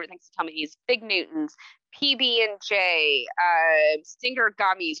one of his favorite things to tell me. He's Fig Newtons, PB&J, Stinger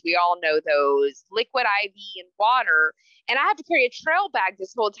gummies. We all know those. Liquid IV and water. And I have to carry a trail bag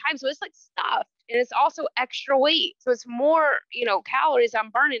this whole time. So it's like stuffed. And it's also extra weight. So it's more, calories I'm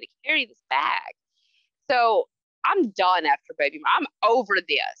burning to carry this bag. So I'm done after baby. I'm over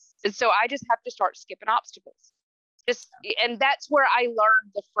this. And so I just have to start skipping obstacles. And that's where I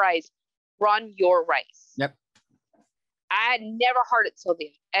learned the phrase, run your race. Yep. I had never heard it till then.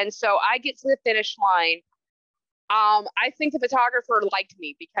 And so I get to the finish line. I think the photographer liked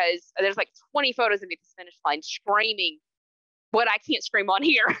me because there's like 20 photos of me at the finish line screaming what I can't scream on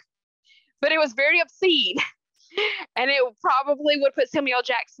here. But it was very obscene. And it probably would put Samuel L.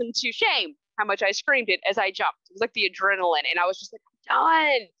 Jackson to shame how much I screamed it as I jumped. It was like the adrenaline. And I was just like, I'm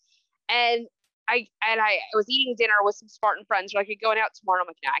done. And I was eating dinner with some Spartan friends. Like, "You're going out tomorrow?" I'm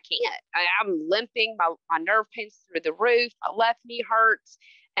like, "No, I can't. I'm limping. My nerve pain's through the roof. My left knee hurts.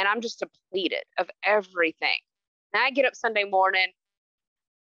 And I'm just depleted of everything." And I get up Sunday morning.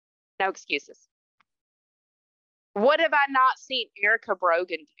 No excuses. What have I not seen Erica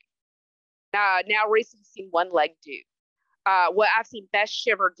Brogan do? Now recently seen One Leg do. What I've seen Beth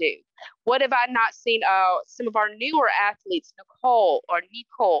Shiver do. What have I not seen some of our newer athletes, Nicole.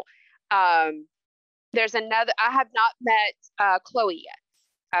 There's another, I have not met Chloe yet.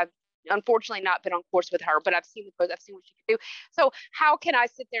 I've unfortunately not been on course with her, but I've seen the post, I've seen what she can do. So how can I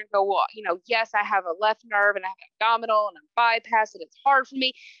sit there and go, well, yes, I have a left nerve and I have an abdominal and I'm bypassed and it's hard for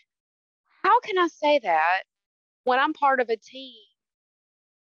me. How can I say that when I'm part of a team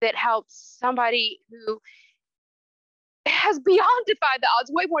that helps somebody who has beyond defied the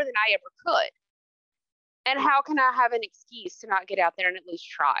odds way more than I ever could? And how can I have an excuse to not get out there and at least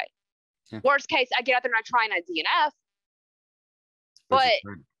try? Yeah. Worst case, I get out there and I try and I DNF. But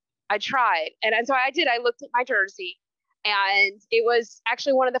I tried. And so I did. I looked at my jersey, and it was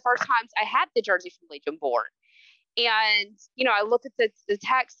actually one of the first times I had the jersey from Legion Born. And, I looked at the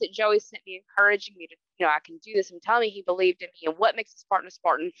text that Joey sent me encouraging me to, I can do this, and telling me he believed in me and what makes a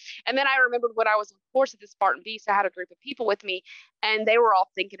Spartan. And then I remembered when I was on course at the Spartan Beast, I had a group of people with me, and they were all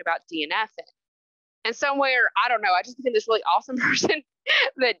thinking about DNFing. And somewhere, I don't know, I just became this really awesome person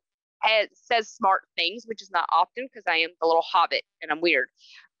that says smart things, which is not often because I am the little hobbit and I'm weird.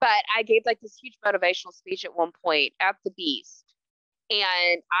 But I gave like this huge motivational speech at one point at the Beast.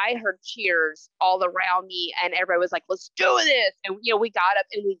 And I heard cheers all around me, and everybody was like, "Let's do this." And, we got up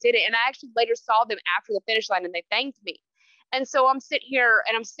and we did it. And I actually later saw them after the finish line and they thanked me. And so I'm sitting here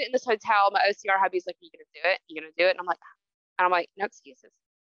and I'm sitting in this hotel. My OCR hubby's like, "Are you going to do it? You going to do it?" And I'm like, no excuses.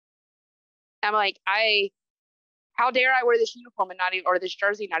 I'm like, how dare I wear this uniform and or this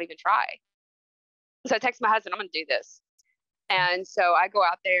jersey, not even try? So I text my husband, "I'm going to do this." And so I go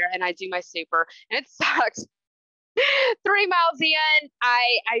out there and I do my super, and it sucks. 3 miles in,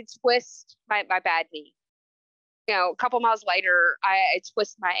 I twist my bad knee. A couple miles later, I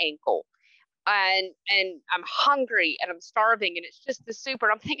twist my ankle, and I'm hungry and I'm starving, and it's just the super.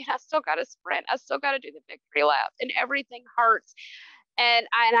 And I'm thinking, I still got to sprint. I still got to do the victory lap, and everything hurts. And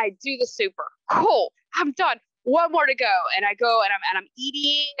I do the super. Cool. I'm done. One more to go. And I go and I'm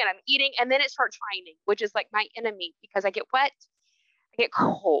eating, and then it starts raining, which is like my enemy because I get wet, I get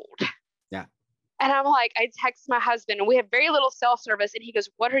cold. Yeah. And I'm like, I text my husband, and we have very little cell service. And he goes,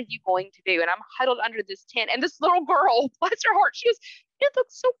 "What are you going to do?" And I'm huddled under this tent. And this little girl, bless her heart, she goes, "It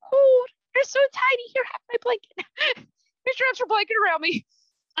looks so cold. You're so tiny. Here, have my blanket." She wraps her blanket around me.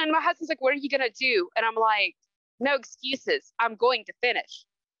 And my husband's like, "What are you going to do?" And I'm like, no excuses. I'm going to finish.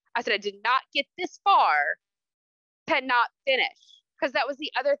 I said, I did not get this far to not finish. Because that was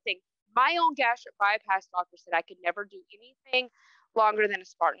the other thing. My own gastric bypass doctor said I could never do anything longer than a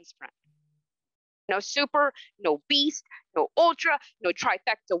Spartan sprint. No super, no beast, no ultra, no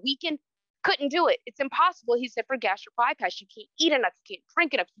trifecta weekend. Couldn't do it. It's impossible. He said for gastric bypass, you can't eat enough, you can't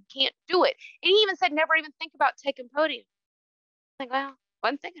drink enough, you can't do it. And he even said never even think about taking podium. I'm like, well,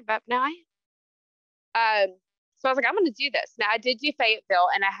 wasn't thinking about it, now I am. So I was like, I'm going to do this. Now I did do Fayetteville,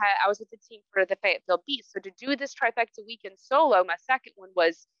 and I was with the team for the Fayetteville Beast. So to do this trifecta weekend solo, my second one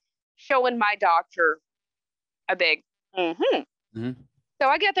was showing my doctor a big. So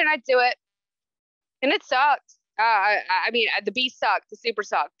I get there and I do it, and it sucked. I mean, the Beast sucked. The Super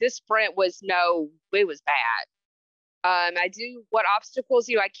sucked. This sprint it was bad. I do what obstacles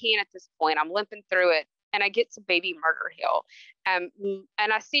I can at this point. I'm limping through it, and I get to Baby Murder Hill,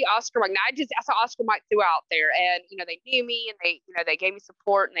 and I see Oscar Mike. Now I saw Oscar Mike throughout there, and they knew me, and they gave me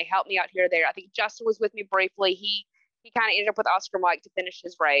support, and they helped me out here or there. I think Justin was with me briefly. He kind of ended up with Oscar Mike to finish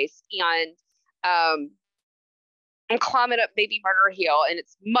his race, and I'm climbing up Baby Murder Hill, and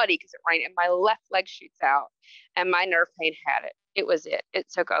it's muddy because it rained, and my left leg shoots out, and my nerve pain had it. It was it. It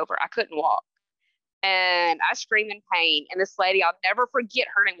took over. I couldn't walk. And I scream in pain. And this lady, I'll never forget,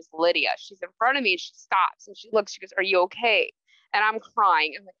 her name was Lydia. She's in front of me, and she stops, and she looks, she goes, "Are you okay?" And I'm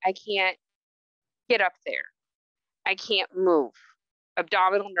crying. I'm like, I can't get up there. I can't move.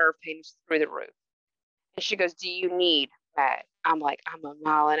 Abdominal nerve pain is through the roof. And she goes, "Do you need med?" I'm like, I'm 1.5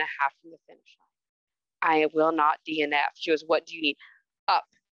 miles from the finish line. I will not DNF. She goes, "What do you need?" Up.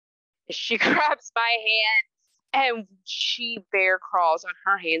 And she grabs my hand, and she bear crawls on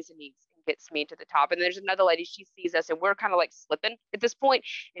her hands and knees and gets me to the top. And there's another lady, she sees us, and we're kind of like slipping at this point,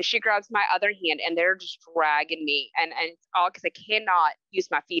 and she grabs my other hand, and they're just dragging me, and it's all because I cannot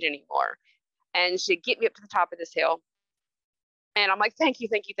use my feet anymore. And she get me up to the top of this hill, and I'm like, "Thank you,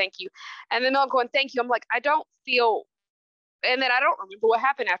 thank you, thank you." And then I'm going, "Thank you." I'm like, I don't feel. And then I don't remember what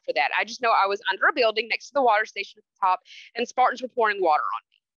happened after that. I just know I was under a building next to the water station at the top, and Spartans were pouring water on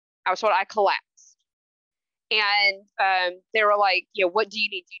me. I was told I collapsed. And they were like, "What do you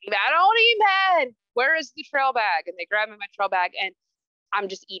need? Do you need?" "I don't need med. Where is the trail bag?" And they grabbed me my trail bag, and I'm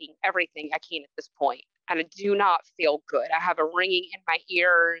just eating everything I can at this point. And I do not feel good. I have a ringing in my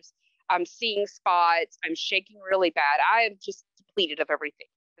ears. I'm seeing spots. I'm shaking really bad. I am just depleted of everything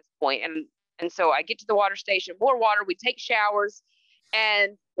at this point. And so I get to the water station, more water, we take showers,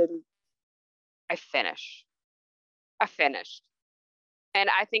 and then I finished. And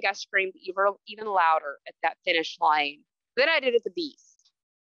I think I screamed even louder at that finish line than I did at the Beast.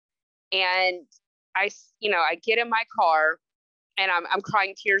 And I get in my car, and I'm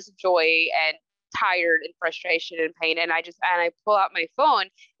crying tears of joy and tired and frustration and pain. And I pull out my phone,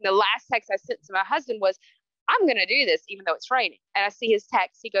 and the last text I sent to my husband was, "I'm going to do this even though it's raining." And I see his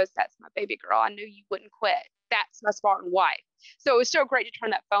text. He goes, "That's my baby girl. I knew you wouldn't quit. That's my Spartan wife." So it was so great to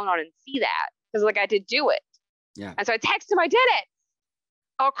turn that phone on and see that, because I did do it. Yeah. And so I texted him, "I did it.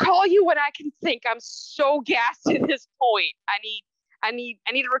 I'll call you when I can think. I'm so gassed at this point. I need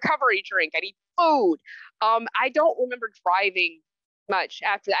a recovery drink. I need food." I don't remember driving much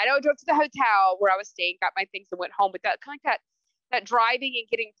after that. I know I drove to the hotel where I was staying, got my things, and went home. But that driving and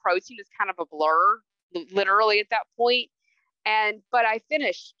getting protein is kind of a blur, literally at that point. But I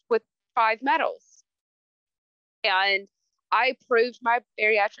finished with 5 medals, and I proved my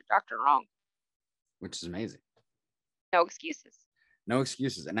bariatric doctor wrong. Which is amazing. No excuses. No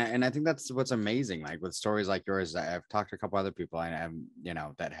excuses. And I think that's what's amazing. Like with stories like yours, I've talked to a couple other people, and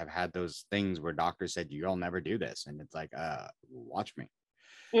that have had those things where doctors said, "You'll never do this." And it's like, watch me.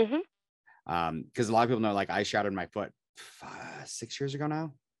 Because a lot of people know, like, I shattered my foot 6 years ago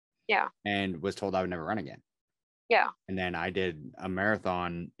now. Yeah. And was told I would never run again. Yeah. And then I did a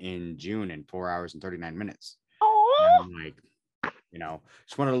marathon in June in 4 hours and 39 minutes. Oh. I'm like,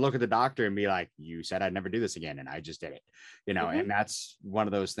 just wanted to look at the doctor and be like, "You said I'd never do this again, and I just did it." And that's one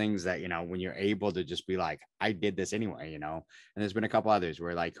of those things that, when you're able to just be like, "I did this anyway," and there's been a couple others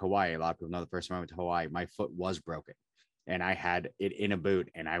where, like Hawaii, a lot of people know the first time I went to Hawaii, my foot was broken, and I had it in a boot,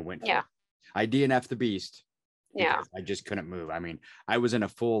 and I went for it. I DNF'd the Beast. Yeah. I just couldn't move. I mean, I was in a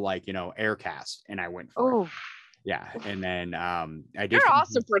full, air cast, and I went for it. Yeah. And then I did. You're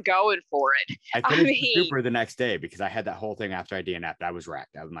awesome for going for it. I finished Super the next day because I had that whole thing after I DNF'd. I was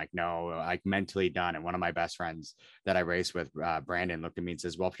wrecked. I was like, no, like mentally done. And one of my best friends that I raced with, Brandon, looked at me and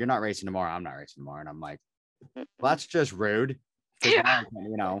says, "Well, if you're not racing tomorrow, I'm not racing tomorrow." And I'm like, "Well, that's just rude." No,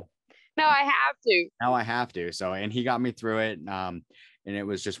 I have to. Now I have to. So, and he got me through it. And it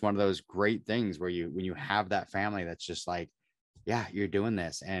was just one of those great things where when you have that family that's just like, "Yeah, you're doing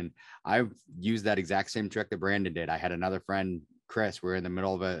this." And I've used that exact same trick that Brandon did. I had another friend, Chris, we're in the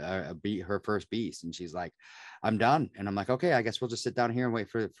middle of her first Beast, and she's like, "I'm done." And I'm like, "Okay, I guess we'll just sit down here and wait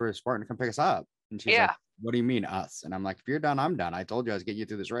for a Spartan to come pick us up." And she's like, "What do you mean us?" And I'm like, "If you're done, I'm done. I told you I was getting you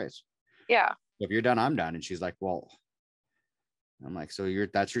through this race." Yeah. If you're done, I'm done. And she's like, "Well, I'm like, so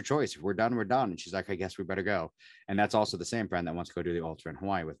that's your choice. If we're done, we're done. And she's like, I guess we better go. And that's also the same friend that wants to go do the ultra in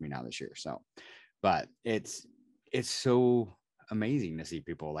Hawaii with me now this year. So, but it's so amazing to see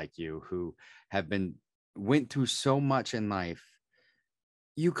people like you who went through so much in life.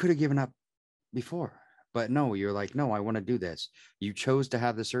 You could have given up before, but no, you're like, no, I want to do this. You chose to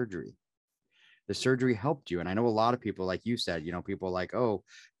have the surgery. The surgery helped you. And I know a lot of people, like you said, people like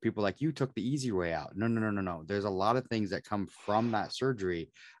you took the easy way out. No. There's a lot of things that come from that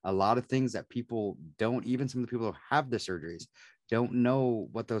surgery. A lot of things that people don't, even some of the people who have the surgeries don't know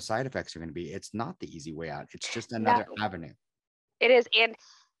what those side effects are going to be. It's not the easy way out. It's just another avenue. It is. And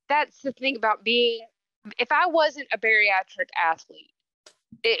that's the thing about if I wasn't a bariatric athlete,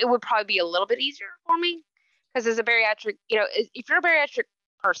 it would probably be a little bit easier for me, because as a bariatric, if you're a bariatric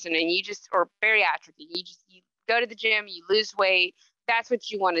person and you go to the gym, you lose weight, that's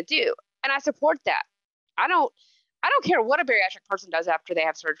what you want to do. And I support that. I don't care what a bariatric person does after they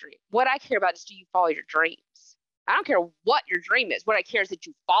have surgery. What I care about is, do you follow your dreams? I don't care what your dream is. What I care is that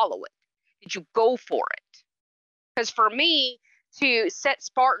you follow it, that you go for it. Because for me to set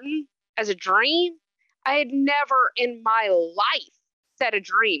Spartan as a dream, I had never in my life set a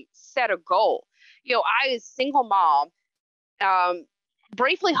dream, set a goal. I was a single mom,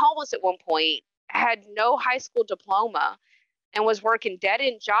 briefly homeless at one point, had no high school diploma, and was working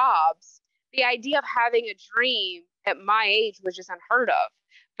dead-end jobs. The idea of having a dream at my age was just unheard of.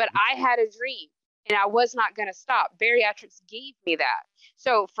 But I had a dream, and I was not going to stop. Bariatrics gave me that.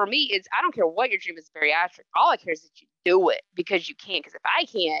 So for me, I don't care what your dream is, bariatric. All I care is that you do it because you can. Because if I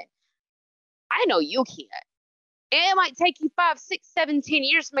can, I know you can. It might take you 5, 6, 7, 10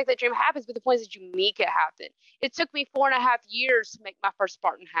 years to make that dream happen, but the point is that you make it happen. It took me 4.5 years to make my first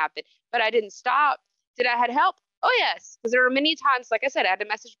Spartan happen, but I didn't stop. Did I have help? Oh, yes. Because there were many times, like I said, I had to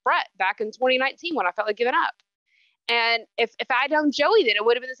message Brett back in 2019 when I felt like giving up. And if I had known Joey, then it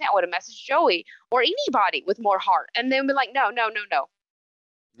would have been the same. I would have messaged Joey or anybody with more heart, and then be like, no.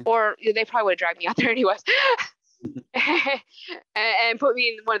 Or they probably would have dragged me out there anyways. and put me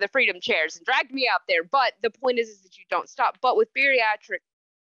in one of the freedom chairs and dragged me out there. But the point is that you don't stop. But with bariatric,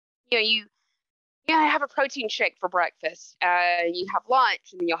 you have a protein shake for breakfast. You have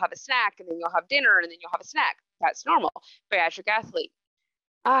lunch, and then you'll have a snack, and then you'll have dinner, and then you'll have a snack. That's normal. Bariatric athlete.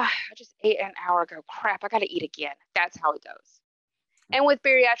 I just ate an hour ago. Crap, I got to eat again. That's how it goes. And with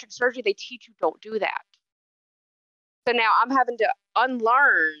bariatric surgery, they teach you don't do that. So now I'm having to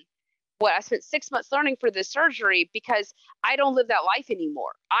unlearn what I spent 6 months learning for this surgery, because I don't live that life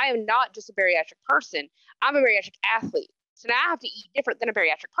anymore. I am not just a bariatric person. I'm a bariatric athlete. So now I have to eat different than a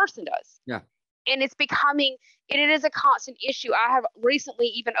bariatric person does. Yeah. And it is a constant issue. I have recently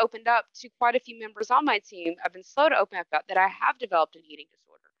even opened up to quite a few members on my team. I've been slow to open up about that I have developed an eating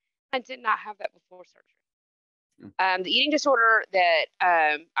disorder. I did not have that before surgery. The eating disorder that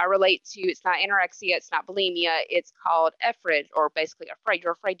I relate to, it's not anorexia, it's not bulimia, it's called EPHRID, or basically afraid.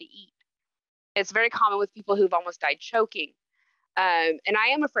 You're afraid to eat. It's very common with people who've almost died choking. And I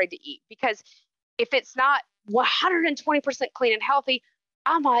am afraid to eat, because if it's not 120% clean and healthy,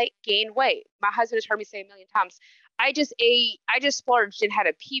 I might gain weight. My husband has heard me say a million times, I just splurged and had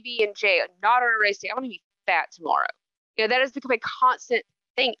a PB&J, not on a race day. I'm going to be fat tomorrow. That has become a constant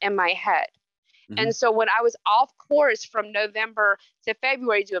thing in my head. Mm-hmm. And so when I was off course from November to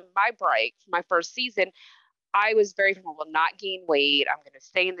February doing my break for my first season, I was very firm, I will not gain weight. I'm going to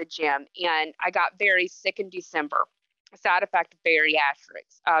stay in the gym. And I got very sick in December. A side effect of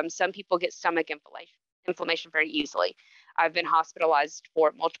bariatrics. Some people get stomach inflammation very easily. I've been hospitalized for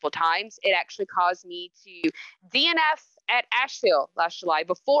it multiple times. It actually caused me to DNF at Asheville last July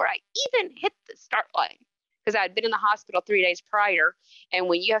before I even hit the start line, because I had been in the hospital 3 days prior. And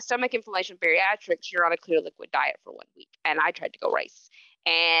when you have stomach inflammation, bariatrics, you're on a clear liquid diet for 1 week. And I tried to go race,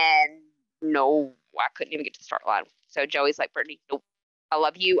 and no, I couldn't even get to the start line. So Joey's like, Brittany, nope, I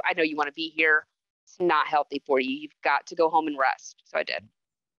love you. I know you want to be here. It's not healthy for you. You've got to go home and rest. So I did.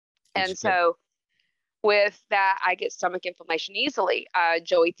 And so with that, I get stomach inflammation easily.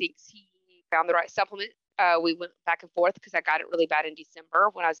 Joey thinks he found the right supplement. We went back and forth because I got it really bad in December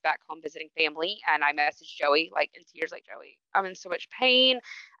when I was back home visiting family. And I messaged Joey like in tears, like, Joey, I'm in so much pain.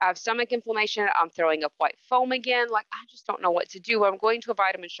 I have stomach inflammation. I'm throwing up white foam again. Like, I just don't know what to do. I'm going to a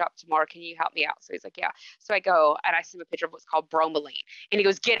vitamin shop tomorrow. Can you help me out? So he's like, yeah. So I go and I send him a picture of what's called bromelain. And he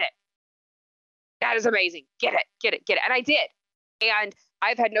goes, get it. That is amazing. Get it, get it, get it. And I did. And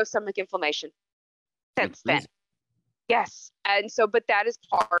I've had no stomach inflammation since then. Yes. And so, but that is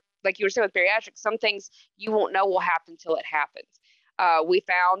part, like you were saying with bariatrics, some things you won't know will happen until it happens. We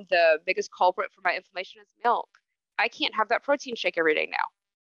found the biggest culprit for my inflammation is milk. I can't have that protein shake every day now,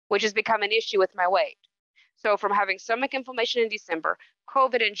 which has become an issue with my weight. So from having stomach inflammation in December,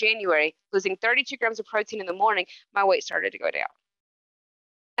 COVID in January, losing 32 grams of protein in the morning, my weight started to go down.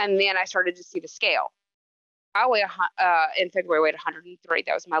 And then I started to see the scale. I weigh in February, weighed 103.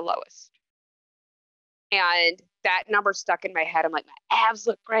 That was my lowest. And that number stuck in my head. I'm like, my abs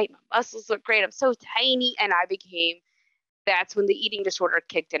look great. My muscles look great. I'm so tiny. And that's when the eating disorder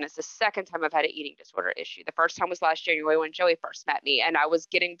kicked in. It's the second time I've had an eating disorder issue. The first time was last January when Joey first met me, and I was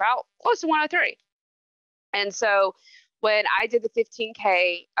getting about close to 103. And so when I did the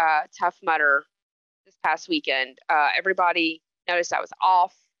 15K Tough Mudder this past weekend, everybody noticed I was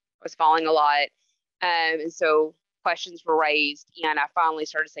off. I was falling a lot. And so questions were raised, and I finally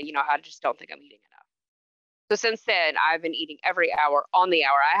started saying, I just don't think I'm eating enough. So since then, I've been eating every hour on the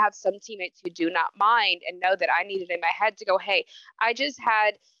hour. I have some teammates who do not mind and know that I need it in my head to go, hey, I just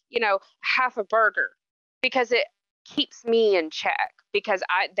had, half a burger, because it keeps me in check, because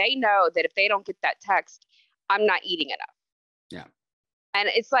they know that if they don't get that text, I'm not eating enough. Yeah. And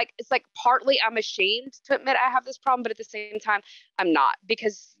it's like partly I'm ashamed to admit I have this problem, but at the same time, I'm not,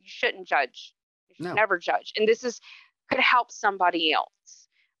 because you shouldn't judge. You should never judge. And this could help somebody else.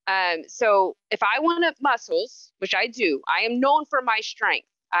 So if I want to muscles, which I do, I am known for my strength.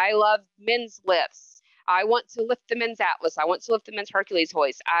 I love men's lifts. I want to lift the men's Atlas. I want to lift the men's Hercules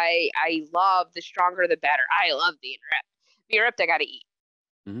hoist. I love the stronger, the better. I love being ripped. Being ripped, I got to eat.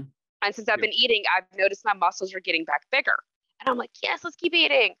 Mm-hmm. And since I've been eating, I've noticed my muscles are getting back bigger. And I'm like, yes, let's keep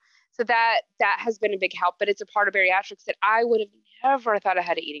eating. So that has been a big help, but it's a part of bariatrics that I would have never thought I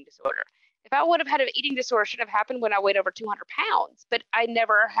had an eating disorder. If I would have had an eating disorder, it should have happened when I weighed over 200 pounds, but I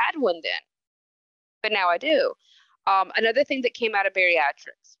never had one then. But now I do. Another thing that came out of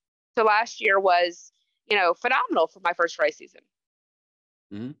bariatrics. So last year was, phenomenal for my first race season.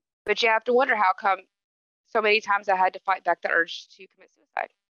 Mm-hmm. But you have to wonder how come so many times I had to fight back the urge to commit suicide.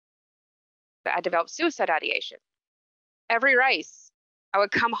 But I developed suicide ideation. Every race, I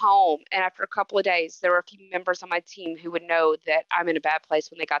would come home, and after a couple of days, there were a few members on my team who would know that I'm in a bad place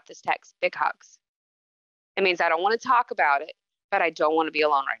when they got this text. Big hugs. It means I don't want to talk about it, but I don't want to be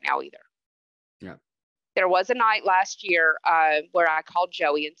alone right now either. Yeah. There was a night last year where I called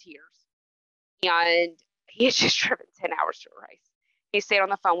Joey in tears, and he had just driven 10 hours to a race. He stayed on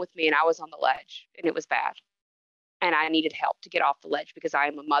the phone with me, and I was on the ledge, and it was bad. And I needed help to get off the ledge, because I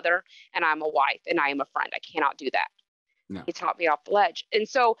am a mother, and I'm a wife, and I am a friend. I cannot do that. No. He taught me off the ledge. And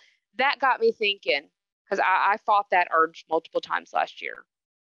so that got me thinking, because I fought that urge multiple times last year.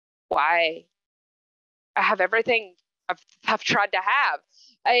 Why? I have everything I've tried to have,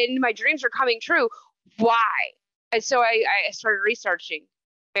 and my dreams are coming true. Why? And so I started researching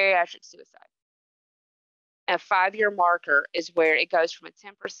bariatric suicide. A 5-year marker is where it goes from a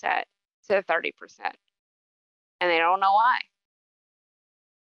 10% to 30%. And they don't know why.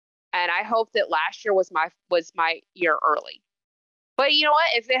 And I hope that last year was my year early. But you know what?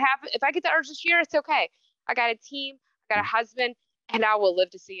 If I get the urge this year, it's okay. I got a team, I got a husband, and I will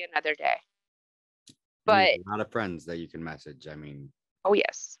live to see another day. But a lot of friends that you can message. I mean, oh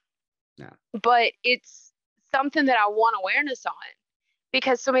yes. Yeah. But it's something that I want awareness on,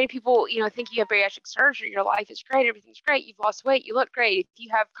 because so many people, think you have bariatric surgery, your life is great, everything's great, you've lost weight, you look great. If you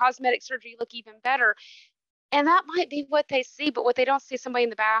have cosmetic surgery, you look even better. And that might be what they see, but what they don't see is somebody in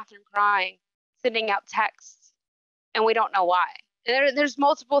the bathroom crying, sending out texts, and we don't know why. And there's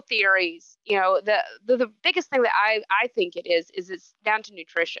multiple theories. The biggest thing that I think it is it's down to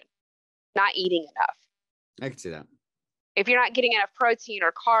nutrition, not eating enough. I can see that. If you're not getting enough protein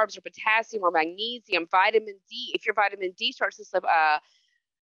or carbs or potassium or magnesium, vitamin D, if your vitamin D starts to slip, that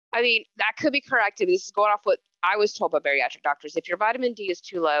could be corrected. This is going off what I was told by bariatric doctors. If your vitamin D is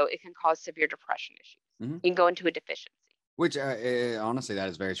too low, it can cause severe depression issues. Mm-hmm. You can go into a deficiency. Which honestly, that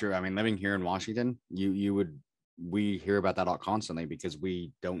is very true. I mean, living here in Washington, we hear about that all constantly because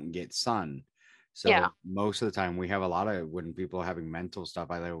we don't get sun. So most of the time we have a lot of, when people are having mental stuff,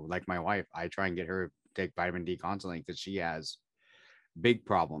 like my wife, I try and get her to take vitamin D constantly because she has big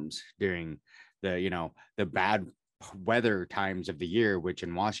problems during the bad weather times of the year, which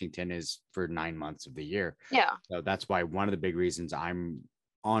in Washington is for 9 months of the year. Yeah. So that's why one of the big reasons I'm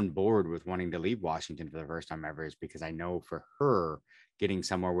on board with wanting to leave Washington for the first time ever is because I know for her, getting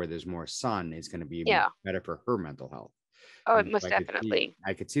somewhere where there's more sun is going to be better for her mental health. Oh, and most definitely.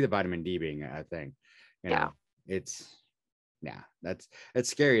 I could see the vitamin D being a thing. It's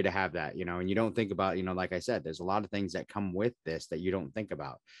scary to have that, and you don't think about, like I said, there's a lot of things that come with this that you don't think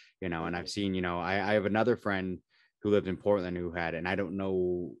about, and I've seen, I have another friend who lived in Portland who had, and I don't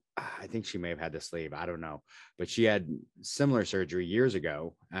know, I think she may have had the sleeve, I don't know, but she had similar surgery years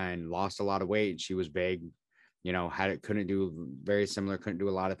ago and lost a lot of weight. She was big, couldn't do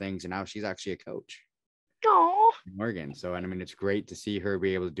a lot of things. And now she's actually a coach. Oh, in Oregon. So, and I mean, it's great to see her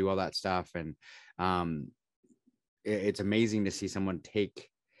be able to do all that stuff. And it's amazing to see someone take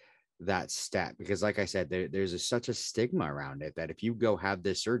that step, because like I said, there's such a stigma around it that if you go have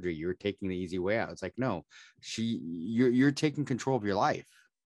this surgery, you're taking the easy way out. It's like, no, you're taking control of your life.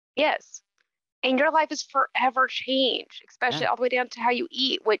 yes. And your life is forever changed, especially Yeah. all the way down to how you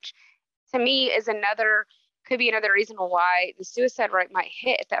eat, which to me is could be another reason why the suicide rate might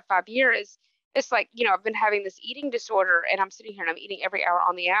hit at that 5 years. It's like, I've been having this eating disorder and I'm sitting here and I'm eating every hour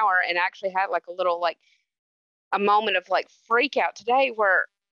on the hour, and I actually had like a little, like a moment of like freak out today where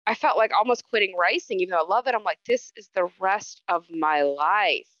I felt like almost quitting racing, even though I love it. I'm like, this is the rest of my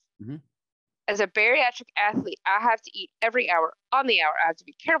life. Mm-hmm. As a bariatric athlete, I have to eat every hour on the hour. I have to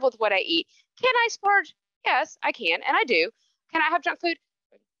be careful with what I eat. Can I splurge? Yes, I can, and I do. Can I have junk food?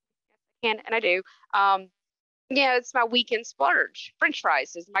 Yes, I can, and I do. Yeah, it's my weekend splurge. French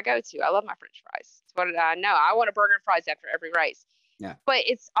fries is my go-to. I love my French fries. It's what I know. I want a burger and fries after every race. Yeah. But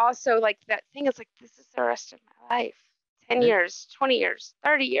it's also like that thing is like, this is the rest of my life. 10 years, 20 years,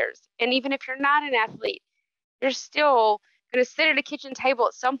 30 years. And even if you're not an athlete, you're still going to sit at a kitchen table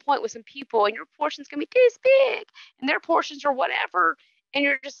at some point with some people, and your portion's going to be this big and their portions are whatever. And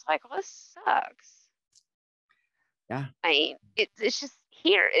you're just like, well, this sucks. Yeah. I mean, it's just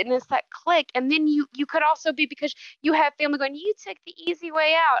here, and it's that click. And then you could also be, because you have family going, you took the easy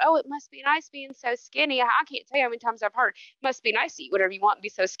way out. Oh, it must be nice being so skinny. I can't tell you how many times I've heard, it must be nice to eat whatever you want and be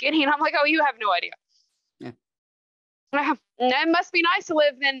so skinny. And I'm like, oh, you have no idea. Yeah. It must be nice to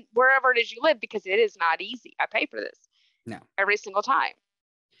live in wherever it is you live, because it is not easy. I pay for this. No. Every single time.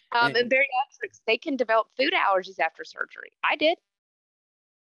 And bariatrics, they can develop food allergies after surgery. I did.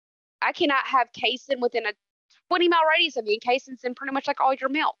 I cannot have casein within a 20-mile radius of me. Casein's in pretty much like all your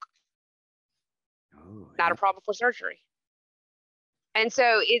milk. Oh, Not a problem for surgery. And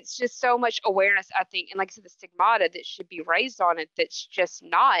so it's just so much awareness, I think. And like I said, the stigmata that should be raised on it, that's just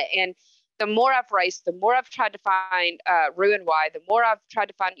not. And the more I've raced, the more I've tried to find Roux-en-Y, the more I've tried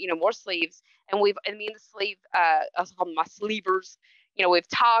to find, more sleeves. And me and the sleeve, I call them my sleevers, we've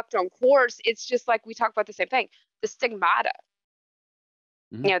talked on course. It's just like we talk about the same thing, the stigmata,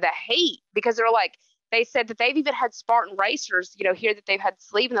 Mm-hmm. the hate, because they said that they've even had Spartan racers, here that they've had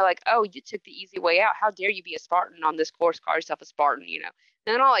sleeve, and they're like, oh, you took the easy way out. How dare you be a Spartan on this course, call yourself a Spartan, And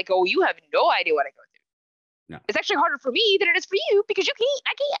then I'm like, oh, you have no idea what I go through. No. It's actually harder for me than it is for you, because you can't,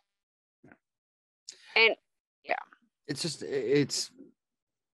 I can't. No. And yeah. It's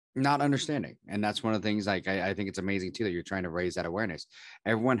not understanding. And that's one of the things, like, I think it's amazing too, that you're trying to raise that awareness.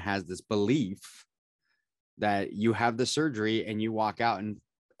 Everyone has this belief that you have the surgery and you walk out and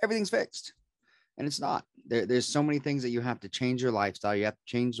everything's fixed. And it's not. There's so many things that you have to change your lifestyle. You have to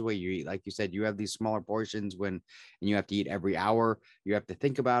change the way you eat. Like you said, you have these smaller portions and you have to eat every hour. You have to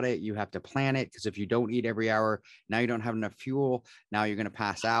think about it. You have to plan it, because if you don't eat every hour, now you don't have enough fuel. Now you're going to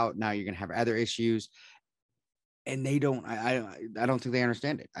pass out. Now you're going to have other issues. And they don't, I don't think they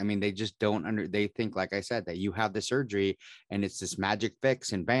understand it. I mean, they just don't they think, like I said, that you have the surgery and it's this magic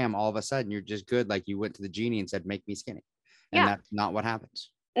fix and bam, all of a sudden you're just good. Like you went to the genie and said, make me skinny. And that's not what happens.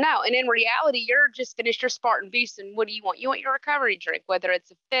 No, and in reality, you're just finished your Spartan Beast, and what do you want? You want your recovery drink, whether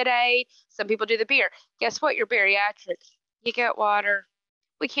it's a Fit Aid, some people do the beer. Guess what? You're bariatric. You get water.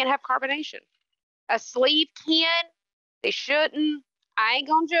 We can't have carbonation. A sleeve can. They shouldn't. I ain't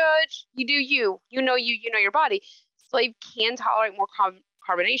gonna judge. You do you. You know your body. Sleeve can tolerate more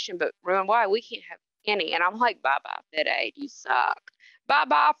carbonation, but Roux-en-Y, we can't have any. And I'm like, bye-bye, Fit Aid. You suck.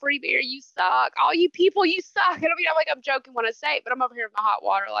 Bye-bye, free beer, you suck. All you people, you suck. And I mean, I'm joking when I say it, but I'm over here in my hot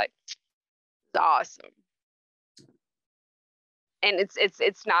water like, it's awesome. And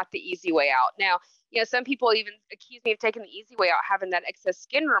it's not the easy way out. Now, some people even accuse me of taking the easy way out, having that excess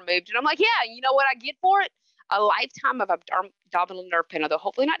skin removed. And I'm like, yeah, you know what I get for it? A lifetime of abdominal nerve pain, although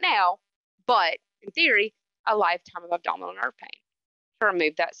hopefully not now, but in theory, a lifetime of abdominal nerve pain to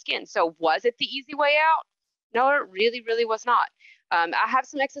remove that skin. So was it the easy way out? No, it really, really was not. I have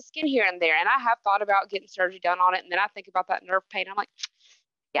some excess skin here and there, and I have thought about getting surgery done on it. And then I think about that nerve pain. I'm like,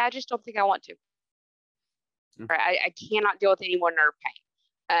 yeah, I just don't think I want to. Right? I cannot deal with any more nerve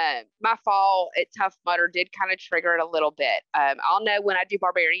pain. My fall at Tough Mudder did kind of trigger it a little bit. I'll know when I do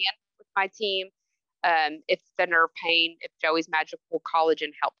Barbarian with my team, if the nerve pain, if Joey's Magical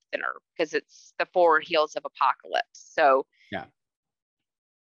Collagen helped the nerve, because it's the forward heels of Apocalypse. So yeah,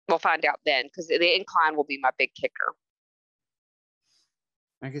 we'll find out then, because the incline will be my big kicker.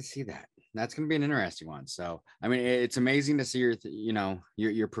 I could see that. That's going to be an interesting one. So, I mean, it's amazing to see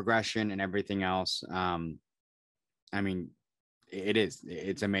your progression and everything else. I mean,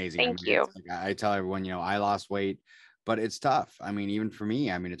 it's amazing. Thank you. I tell everyone, I lost weight but it's tough. I mean, even for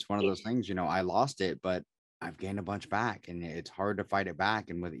me, I mean, it's one of those things, I lost it, but I've gained a bunch back, and it's hard to fight it back.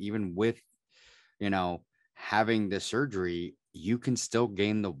 And with having the surgery, you can still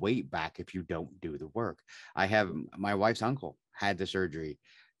gain the weight back if you don't do the work. I have my wife's uncle had the surgery,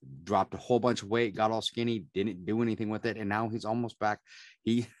 dropped a whole bunch of weight, got all skinny, didn't do anything with it, and now he's almost back.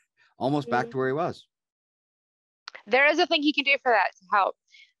 He almost back to where he was. There is a thing you can do for that to help.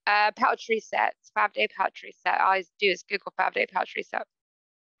 Pouch resets, 5-day pouch reset. All I always do is Google 5-day pouch reset,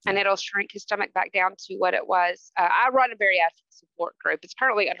 and it'll shrink his stomach back down to what it was. I run a bariatric support group. It's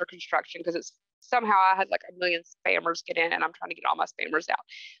currently under construction because it's somehow I had like a million spammers get in, and I'm trying to get all my spammers out.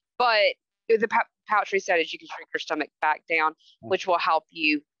 But the pouch reset is you can shrink your stomach back down, which will help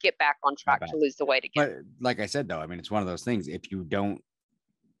you get back on track to lose the weight again. But like I said, though, I mean, it's one of those things. If you don't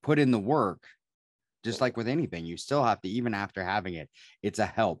put in the work, just like with anything, you still have to, even after having it, it's a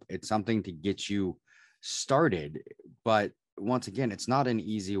help. It's something to get you started. But once again, it's not an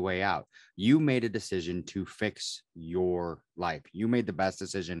easy way out. You made a decision to fix your life. You made the best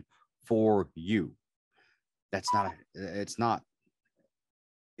decision for you. It's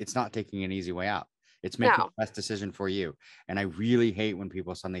not taking an easy way out. It's making the best decision for you. And I really hate when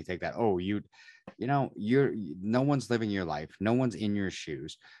people suddenly take that, no one's living your life. No one's in your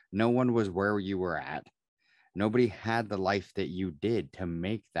shoes. No one was where you were at. Nobody had the life that you did to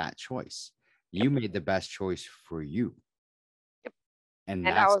make that choice. You made the best choice for you. Yep. And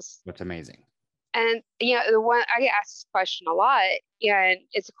that's what's amazing. And, the one I get asked this question a lot, and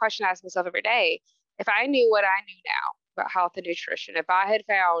it's a question I ask myself every day. If I knew what I knew now about health and nutrition, if I had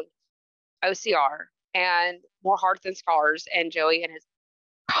found OCR and More Heart Than Scars and Joey and his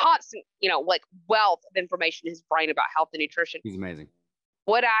constant, like wealth of information in his brain about health and nutrition, he's amazing.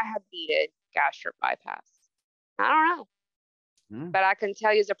 Would I have needed gastric bypass? I don't know. But I can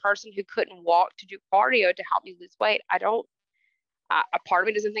tell you, as a person who couldn't walk to do cardio to help me lose weight, a part of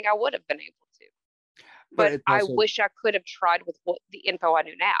me doesn't think I would have been able to. But I wish I could have tried with the info I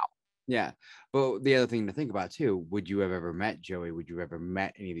knew now. Yeah. Well, the other thing to think about too, would you have ever met Joey? Would you have ever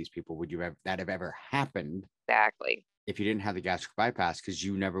met any of these people? Would have ever happened? Exactly. If you didn't have the gastric bypass, because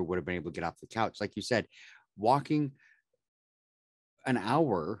you never would have been able to get off the couch. Like you said, walking an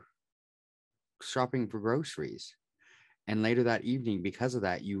hour shopping for groceries. And later that evening, because of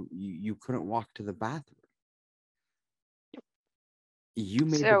that, you couldn't walk to the bathroom. You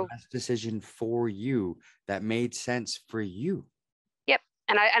made the best decision for you that made sense for you. Yep.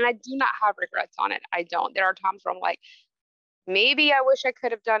 And I do not have regrets on it. I don't. There are times where I'm like, maybe I wish I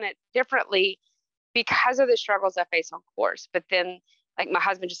could have done it differently because of the struggles I face on course. But then, like my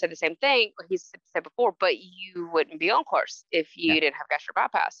husband just said the same thing. He said before, but you wouldn't be on course if you didn't have gastric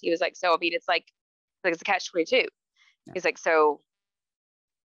bypass. He was like, so I mean, it's like it's a catch-22. Yeah. He's like, so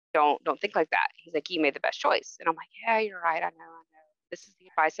don't think like that. He's like, you made the best choice. And I'm like, yeah, you're right. I know. This is the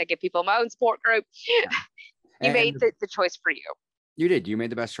advice I give people in my own support group. You made the choice for you. You did. You made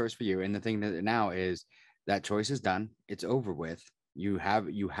the best choice for you. And the thing that now is that choice is done. It's over with. You have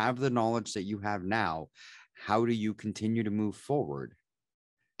the knowledge that you have now. How do you continue to move forward?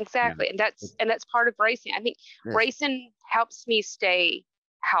 Exactly. And that's part of racing. I think racing helps me stay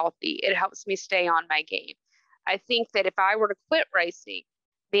healthy. It helps me stay on my game. I think that if I were to quit racing,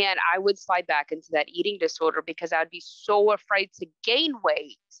 then I would slide back into that eating disorder because I'd be so afraid to gain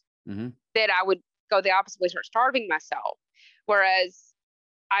weight that I would go the opposite way, start starving myself. Whereas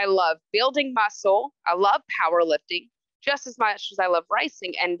I love building muscle. I love powerlifting just as much as I love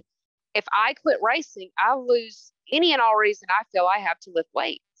racing. And if I quit racing, I'll lose any and all reason I feel I have to lift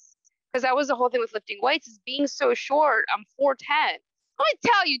weights. Because that was the whole thing with lifting weights, is being so short. I'm 4'10". Let me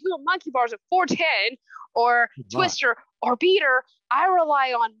tell you, doing monkey bars at 4'10" or twister or beater, I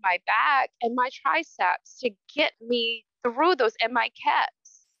rely on my back and my triceps to get me through those, and my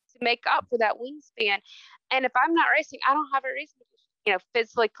caps to make up for that wingspan. And if I'm not racing, I don't have a reason to be,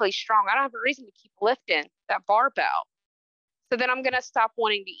 physically strong. I don't have a reason to keep lifting that barbell. So then I'm going to stop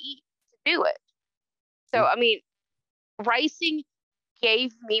wanting to eat to do it. So, I mean, racing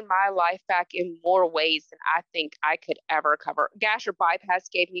gave me my life back in more ways than I think I could ever cover. Gastric bypass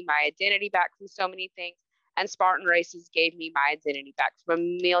gave me my identity back from so many things. And Spartan races gave me my identity back from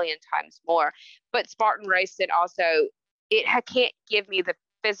a million times more. But Spartan racing also, can't give me the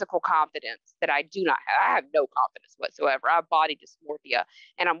physical confidence that I do not have. I have no confidence whatsoever. I have body dysmorphia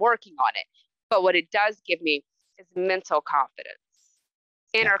and I'm working on it. But what it does give me is mental confidence,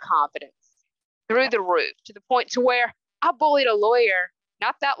 inner confidence through the roof, to the point to where I bullied a lawyer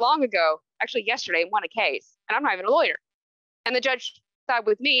not that long ago, actually yesterday, won a case, and I'm not even a lawyer. And the judge sided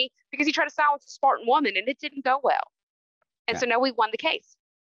with me because he tried to silence a Spartan woman, and it didn't go well. And so now we won the case.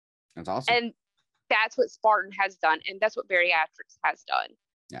 That's awesome. And that's what Spartan has done, and that's what bariatrics has done.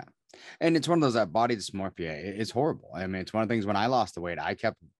 Yeah. And it's one of those, that body dysmorphia is horrible. I mean, it's one of the things when I lost the weight, I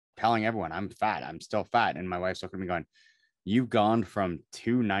kept telling everyone I'm fat. I'm still fat. And my wife's looking at me going, you've gone from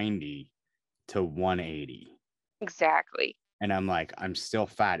 290 to 180. Exactly. And I'm like, I'm still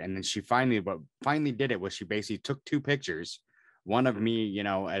fat. And then she finally did it was she basically took 2 pictures, one of me, you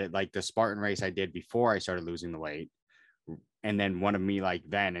know, at like the Spartan race I did before I started losing the weight, and then one of me like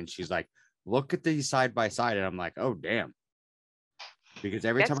then. And she's like, look at these side by side. And I'm like, oh, damn. Because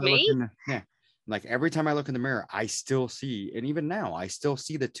every That's time I look me? like every time I look in the mirror, I still see, and even now, I still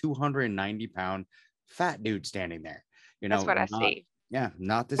see the 290-pound fat dude standing there. You That's know, what I see.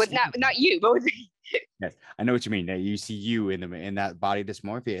 not this. But not you, but with Yes, I know what you mean. That you see you in that body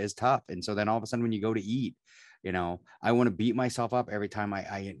dysmorphia is tough, and so then all of a sudden when you go to eat, you know, I want to beat myself up every time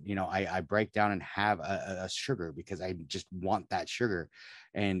I break down and have a sugar because I just want that sugar,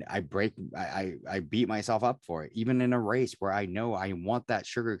 and I beat myself up for it, even in a race where I know I want that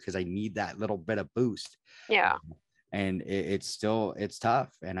sugar because I need that little bit of boost. yeah. And it's tough.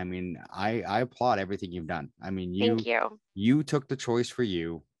 And I mean, I applaud everything you've done. I mean, Thank you. you took the choice for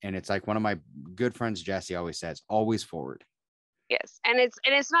you, and it's like one of my good friends, Jesse, always says, always forward. Yes. And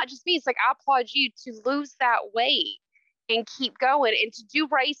it's not just me. It's like, I applaud you to lose that weight and keep going and to do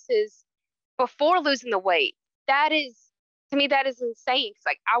races before losing the weight. That is, to me, that is insane. It's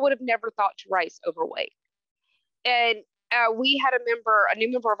like, I would have never thought to race overweight. And we had a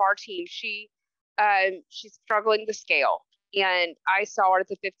new member of our team. She's struggling to scale. And I saw her at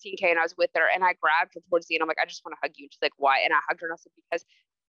the 15K and I was with her and I grabbed her towards the end. I'm like, I just want to hug you. And she's like, why? And I hugged her and I said, because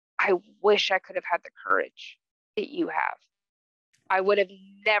I wish I could have had the courage that you have. I would have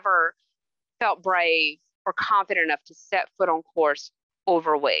never felt brave or confident enough to set foot on course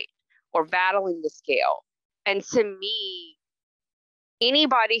overweight or battling the scale. And to me,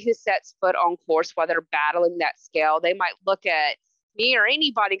 anybody who sets foot on course while they're battling that scale, they might look at me or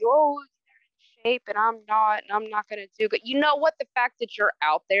anybody, go, oh, they're in shape and I'm not going to do good. You know what? The fact that you're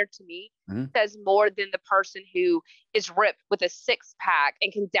out there to me says more than the person who is ripped with a 6-pack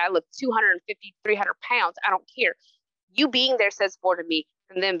and can deadlift 250, 300 pounds. I don't care. You being there says more to me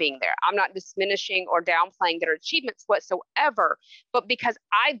than them being there. I'm not diminishing or downplaying their achievements whatsoever, but because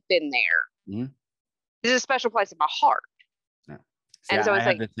I've been there, there's a special place in my heart. Yeah. See, and so I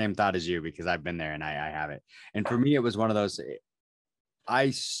have the same thought as you because I've been there and I have it. And for me, it was one of those,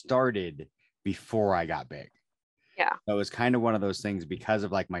 I started before I got big. Yeah. So it was kind of one of those things because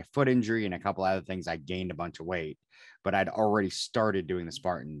of like my foot injury and a couple other things, I gained a bunch of weight, but I'd already started doing the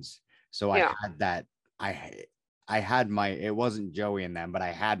Spartans. So I had that, I had my, it wasn't Joey and them, but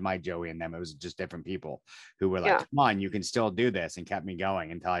I had my Joey and them. It was just different people who were like, come on, you can still do this, and kept me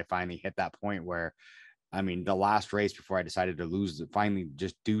going until I finally hit that point where, I mean, the last race before I decided to finally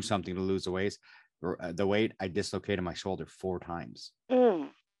just do something to lose the weight, I dislocated my shoulder 4 times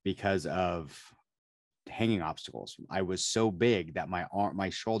because of hanging obstacles. I was so big that my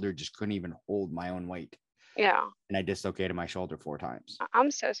shoulder just couldn't even hold my own weight. Yeah. And I dislocated my shoulder 4 times.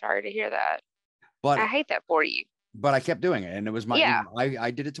 I'm so sorry to hear that. But I hate that for you. But I kept doing it, and it was my,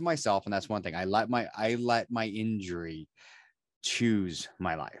 I did it to myself, and that's one thing. I let my injury choose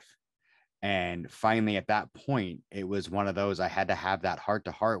my life. And finally, at that point, it was one of those, I had to have that heart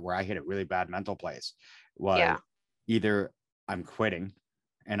to heart where I hit a really bad mental place. Either I'm quitting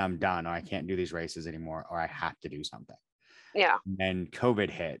and I'm done, or I can't do these races anymore, or I have to do something. Yeah. And COVID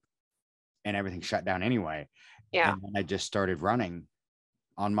hit and everything shut down anyway. Yeah. And then I just started running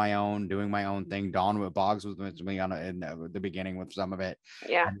on my own, doing my own thing. Dawn with Boggs was with me in the beginning with some of it.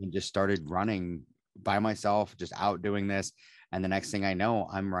 Yeah. And just started running by myself, just out doing this. And the next thing I know,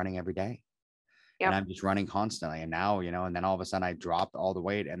 I'm running every day. Yep. And I'm just running constantly. And now, you know, and then all of a sudden I dropped all the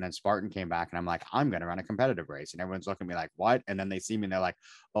weight, and then Spartan came back and I'm like, I'm going to run a competitive race. And everyone's looking at me like, what? And then they see me and they're like,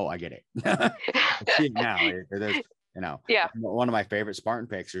 oh, I get it. I see it now. There's, you know, one of my favorite Spartan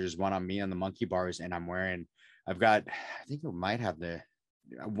pictures is one on me on the monkey bars. And I've got, I think it might have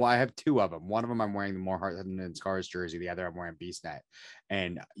I have 2 of them. One of them I'm wearing the More Heart Than Scars jersey. The other I'm wearing BeastNet.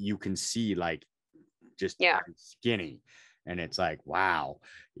 And you can see like just skinny. And it's like, wow.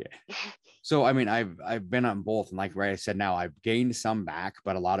 Yeah. So, I mean, I've been on both. And like I said, now I've gained some back,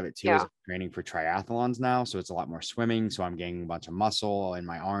 but a lot of it too is training for triathlons now. So it's a lot more swimming. So I'm gaining a bunch of muscle in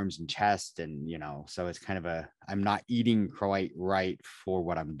my arms and chest. And, you know, so it's kind of I'm not eating quite right for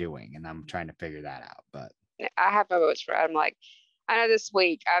what I'm doing. And I'm trying to figure that out. But I have my moments where I'm like, I know this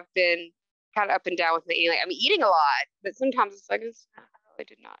week I've been kind of up and down with my eating. Like, I'm eating a lot, but sometimes it's like, I really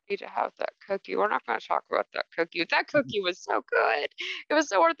did not need to have that cookie. We're not going to talk about that cookie. That cookie was so good. It was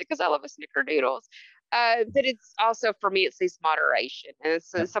so worth it because I love a snickerdoodles. But it's also, for me, it's least moderation. And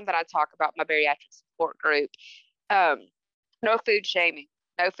it's something I talk about in my bariatric support group. No food shaming.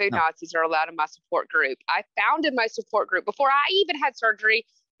 No food Nazis are allowed in my support group. I founded my support group before I even had surgery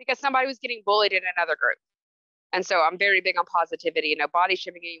because somebody was getting bullied in another group. And so I'm very big on positivity and no body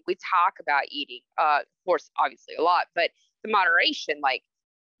shaming. We talk about eating, of course, obviously a lot, but the moderation, like,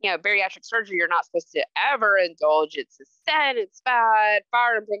 bariatric surgery, you're not supposed to ever indulge. It's a sin, it's bad,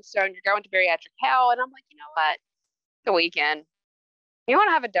 fire and brimstone, you're going to bariatric hell. And I'm like, you know what? The weekend. You want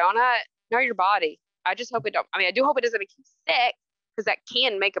to have a donut? Know your body. I just hope it don't. I mean, I do hope it doesn't make you sick, because that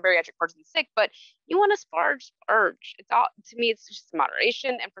can make a bariatric person sick, but you want to splurge. It's all, to me, it's just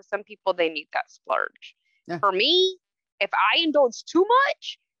moderation. And for some people, they need that splurge. Yeah. For me, if I indulge too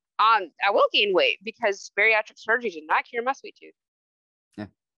much, I will gain weight, because bariatric surgery did not cure my sweet tooth. Yeah.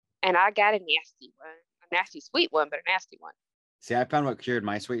 And I got a nasty one, a nasty sweet one, but a nasty one. See, I found what cured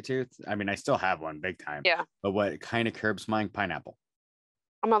my sweet tooth. I mean, I still have one big time. Yeah. But what kind of curbs mine? Pineapple.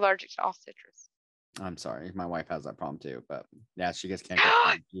 I'm allergic to all citrus. I'm sorry. My wife has that problem too. But yeah, she gets can't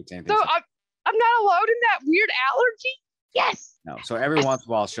get anything. So I'm not alone in that weird allergy? Yes. No. So every once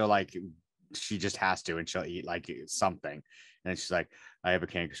in a while, she just has to, and she'll eat like something. And she's like, I have a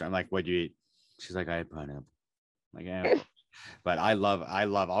canker. I'm like, what'd you eat? She's like, I had pineapple. I'm like, yeah. But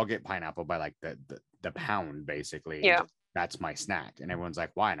I'll get pineapple by like the pound, basically. Yeah. That's my snack. And everyone's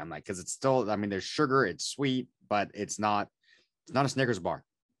like, why? And I'm like, because it's still, I mean, there's sugar, it's sweet, but it's not a Snickers bar.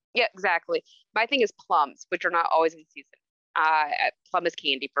 Yeah, exactly. My thing is plums, which are not always in season. Plum is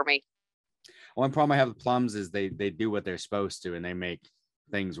candy for me. One problem I have with plums is they do what they're supposed to, and they make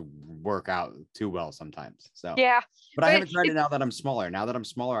things work out too well sometimes. So yeah, but I haven't tried it now that I'm smaller. Now that I'm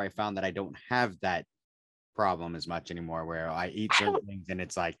smaller, I found that I don't have that problem as much anymore, where I eat certain things and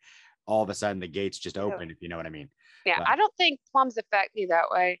it's like all of a sudden the gates just open, if you know what I mean. Yeah, but I don't think plums affect me that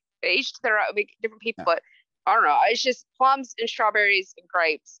way. Each to their own, different people, but I don't know. It's just plums and strawberries and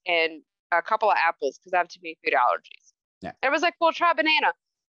grapes and a couple of apples, because I have too many food allergies. Yeah. It was like, well, try banana.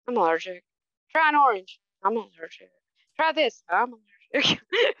 I'm allergic. Try an orange. I'm allergic. Try this. I'm allergic.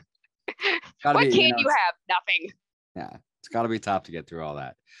 What can you have? Nothing. Yeah. It's got to be tough to get through all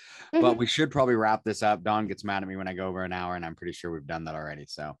that. Mm-hmm. But we should probably wrap this up. Don gets mad at me when I go over an hour, and I'm pretty sure we've done that already.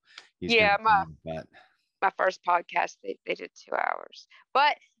 So my first podcast, they did 2 hours,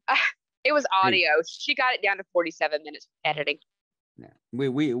 but it was audio. She got it down to 47 minutes editing. Yeah,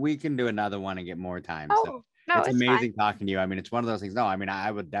 we can do another one and get more time. Oh, so no, it's amazing fine. talking to you. I mean, it's one of those things. No, I mean, I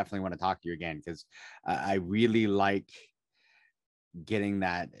would definitely want to talk to you again, because I really like getting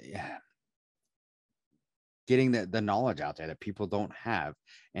that. Getting the knowledge out there that people don't have,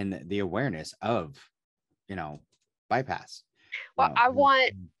 and the awareness of, bypass. Well,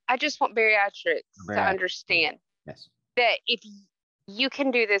 I just want bariatrics to understand that if you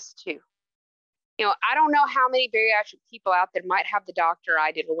can do this too. I don't know how many bariatric people out there might have the doctor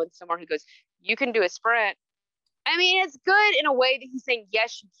I did, or when someone who goes, you can do a sprint. I mean, it's good in a way that he's saying,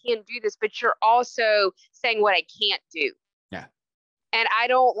 yes, you can do this, but you're also saying what I can't do. Yeah. And I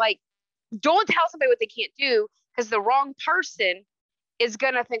don't tell somebody what they can't do, because the wrong person is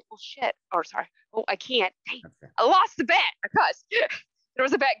going to think, well, shit. Or sorry. Oh, I can't. Dang, okay. I lost the bet. I cussed. There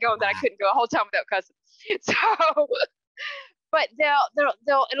was a bet going that I couldn't go a whole time without cussing. So, but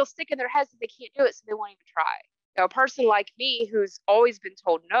it'll stick in their heads that they can't do it, so they won't even try. A person like me, who's always been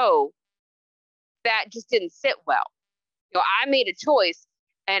told no, that just didn't sit well. I made a choice,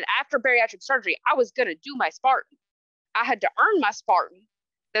 and after bariatric surgery, I was going to do my Spartan. I had to earn my Spartan.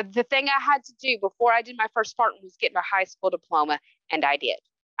 The thing I had to do before I did my first Spartan was get my high school diploma, and I did.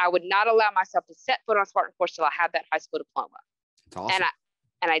 I would not allow myself to set foot on Spartan course till I had that high school diploma. That's awesome.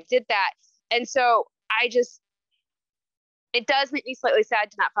 And I did that. And so it does make me slightly sad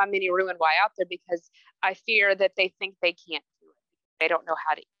to not find many Ruined Y out there, because I fear that they think they can't do it. They don't know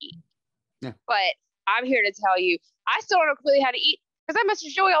how to eat. Yeah. But I'm here to tell you, I still don't know completely how to eat, because I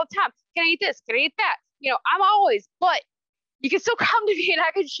message Joey all the time. Can I eat this? Can I eat that? I'm always, but you can still come to me and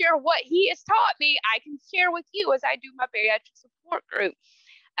I can share what he has taught me. I can share with you as I do my bariatric support group.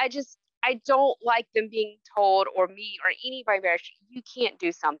 I don't like them being told, or me or anybody, you can't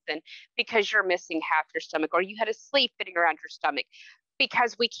do something because you're missing half your stomach, or you had a sleeve fitting around your stomach,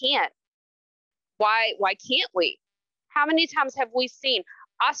 because we can't. Why can't we? How many times have we seen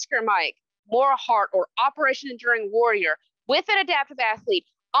Oscar Mike, Maura Hart, or Operation Enduring Warrior with an adaptive athlete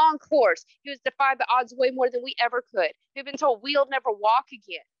on course who's defied the odds way more than we ever could, who've been told we'll never walk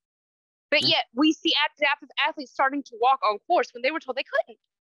again? But yet we see adaptive athletes starting to walk on course when they were told they couldn't.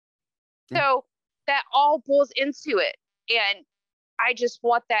 So that all boils into it. And I just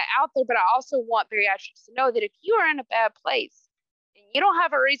want that out there. But I also want bariatrics to know that if you are in a bad place, And you don't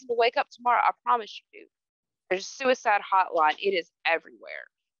have a reason to wake up tomorrow. I promise you do. There's a suicide hotline. It is everywhere.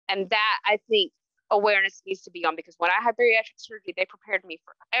 And that, I think, awareness needs to be on, because when I had bariatric surgery, they prepared me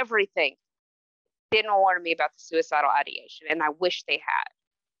for everything. Didn't warn me about the suicidal ideation, and I wish they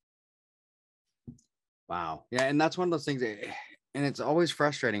had. Wow. Yeah. And that's one of those things. And it's always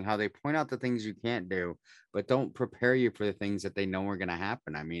frustrating how they point out the things you can't do, but don't prepare you for the things that they know are going to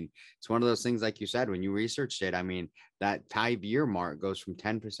happen. I mean, it's one of those things, like you said, when you researched it, I mean, that 5-year mark goes from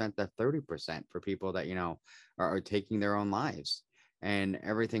 10% to 30% for people that, are taking their own lives and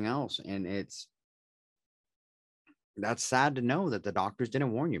everything else. And that's sad to know that the doctors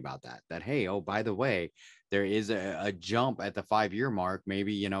didn't warn you about that, hey, oh, by the way, there is a jump at the 5-year mark,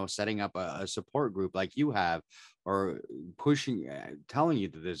 maybe, setting up a support group like you have, or pushing, telling you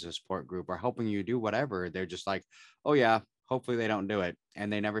that there's a support group, or helping you do whatever. They're just like, oh yeah, hopefully they don't do it.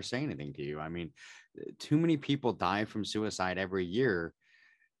 And they never say anything to you. I mean, too many people die from suicide every year.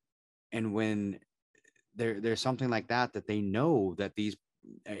 And when there's something like that they know that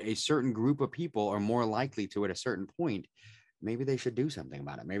a certain group of people are more likely to at a certain point, maybe they should do something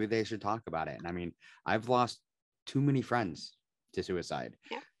about it. Maybe they should talk about it. And I mean, I've lost too many friends to suicide.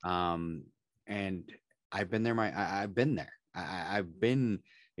 Yeah. And I've been there. I've been there. I've been,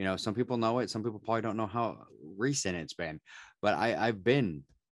 some people know it. Some people probably don't know how recent it's been, but I've been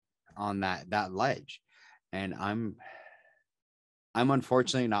on that ledge. And I'm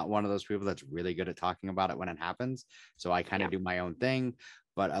unfortunately not one of those people that's really good at talking about it when it happens. So I kind of do my own thing.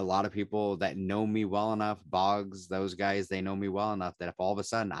 But a lot of people that know me well enough, Boggs, those guys, they know me well enough that if all of a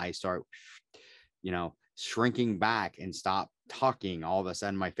sudden I start, shrinking back and stop talking, all of a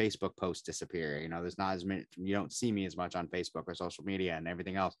sudden my Facebook posts disappear. There's not as many, you don't see me as much on Facebook or social media and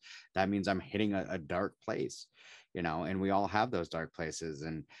everything else. That means I'm hitting a dark place, and we all have those dark places,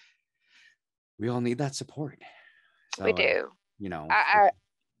 and we all need that support. So, we do.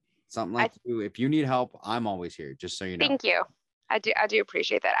 Something like you, if you need help, I'm always here, just so you know. Thank you. I do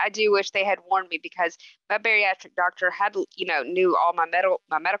appreciate that. I do wish they had warned me, because my bariatric doctor had, knew all my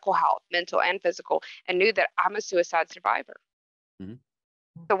medical health, mental and physical, and knew that I'm a suicide survivor. Mm-hmm.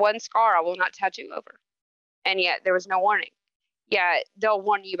 The one scar I will not tattoo over. And yet there was no warning. Yeah, they'll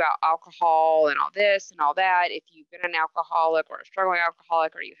warn you about alcohol and all this and all that. If you've been an alcoholic or a struggling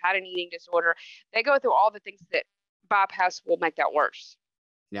alcoholic, or you had an eating disorder, they go through all the things that bypass will make that worse.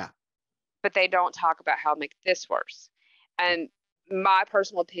 Yeah. But they don't talk about how to make this worse. And my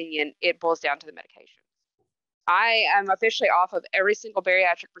personal opinion, it boils down to the medication. I am officially off of every single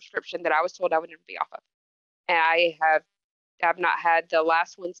bariatric prescription that I was told I would never be off of. And I have not had, the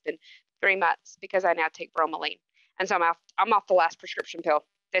last one's been 3 months, because I now take bromelain. And so I'm off the last prescription pill.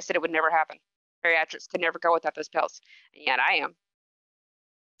 They said it would never happen. Bariatrics could never go without those pills. And yet I am.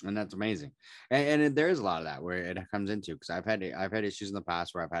 And that's amazing. And there is a lot of that where it comes into, because I've had issues in the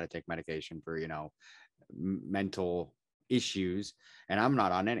past where I've had to take medication for, mental issues, and I'm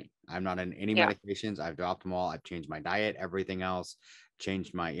not on any medications. I've dropped them all. I've changed my diet, everything else,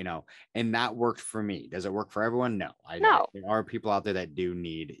 changed my, and that worked for me. Does it work for everyone? No. There are people out there that do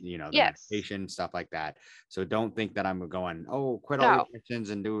need, the medication, stuff like that. So don't think that I'm going, oh, quit all your medicines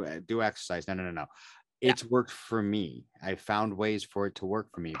and do exercise. No. It's worked for me. I found ways for it to work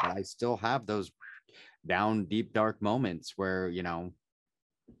for me, but I still have those down, deep, dark moments where,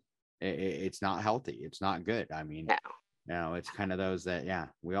 it's not healthy. It's not good. I mean, it's kind of those that,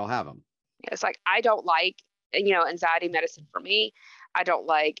 we all have them. It's like, I don't like, anxiety medicine for me. I don't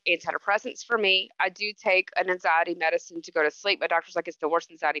like antidepressants for me. I do take an anxiety medicine to go to sleep. My doctor's like, it's the worst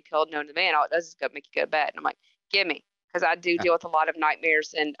anxiety pill known to man. All it does is make you go to bed. And I'm like, give me, because I do deal with a lot of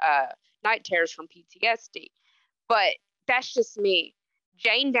nightmares and night terrors from PTSD. But that's just me.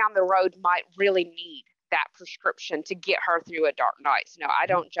 Jane down the road might really need that prescription to get her through a dark night. So no, I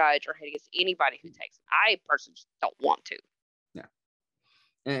don't judge or hate against anybody who takes it. I personally just don't want to. Yeah.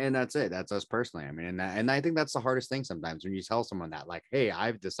 And that's it. That's us personally. I mean, and I think that's the hardest thing sometimes when you tell someone that, like, hey,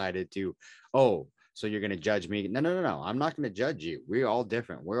 I've decided to, so you're going to judge me. No. I'm not going to judge you. We're all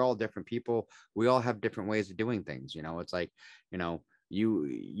different. We're all different people. We all have different ways of doing things. It's like,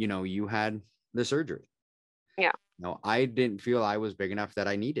 you had the surgery. Yeah. I didn't feel I was big enough that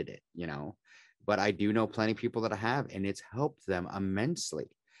I needed it, but I do know plenty of people that have, and it's helped them immensely,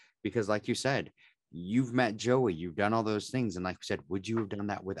 because like you said, you've met Joey, you've done all those things. And like you said, would you have done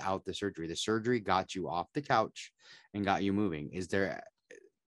that without the surgery? The surgery got you off the couch and got you moving. Is there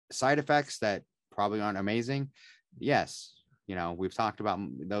side effects that probably aren't amazing? Yes. We've talked about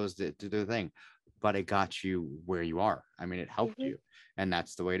those that do the thing, but it got you where you are. I mean, it helped you. And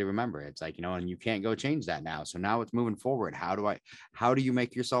that's the way to remember it. It's like, and you can't go change that now. So now it's moving forward. How do you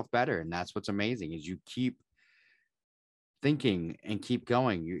make yourself better? And that's what's amazing, is you keep thinking and keep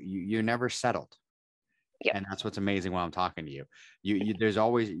going. You're never settled. Yeah. And that's what's amazing while I'm talking to you. There's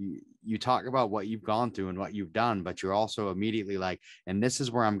always, you talk about what you've gone through and what you've done, but you're also immediately like, and this is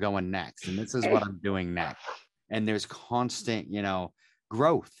where I'm going next. And this is what I'm doing next. And there's constant,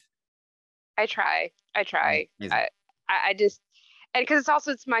 growth. I try. Amazing. I just, and because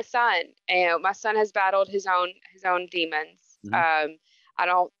it's my son, and my son has battled his own demons. Mhm. I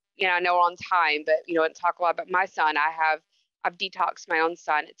don't, I know we're on time, but and talk a lot about my son. I've detoxed my own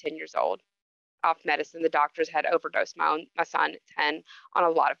son at 10 years old off medicine. The doctors had overdosed my son at 10 on a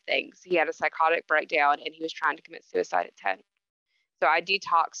lot of things. He had a psychotic breakdown and he was trying to commit suicide at 10. So I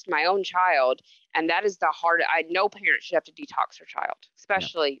detoxed my own child, and that is the hardest. No parent should have to detox their child,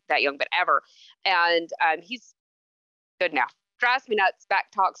 especially that young, but ever. And he's good now. Drives me nuts, back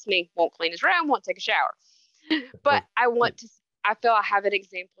talks me, won't clean his room, won't take a shower. But I feel I have an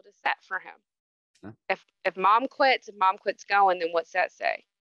example to set for him. Yeah. If mom quits going, then what's that say?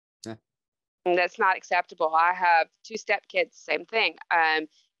 Yeah. And that's not acceptable. I have 2 stepkids, same thing.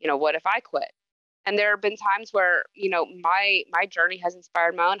 What if I quit? And there have been times where, my journey has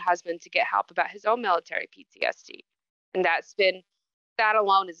inspired my own husband to get help about his own military PTSD. And that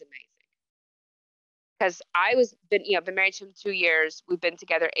alone is amazing. Because been married to him 2 years. We've been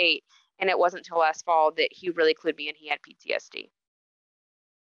together 8. And it wasn't until last fall that he really clued me in he had PTSD.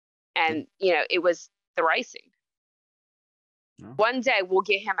 And, it was the racing. No. One day we'll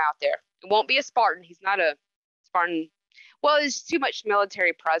get him out there. It won't be a Spartan. He's not a Spartan. Well, there's too much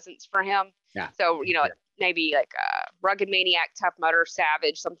military presence for him. Yeah. So, maybe like a rugged maniac, tough mudder,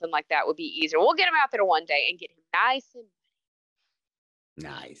 savage, something like that would be easier. We'll get him out there one day and get him nice.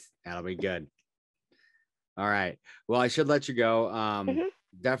 That'll be good. All right. Well, I should let you go.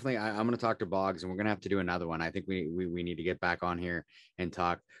 Definitely. I'm going to talk to Boggs, and we're going to have to do another one. I think we need to get back on here and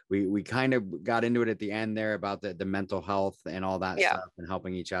talk. We kind of got into it at the end there about the mental health and all that stuff and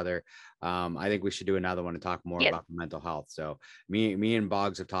helping each other. I think we should do another one to talk more about the mental health. So me and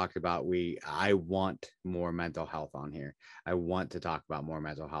Boggs have talked about, I want more mental health on here. I want to talk about more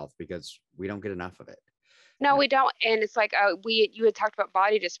mental health because we don't get enough of it. No, we don't. And it's like, you had talked about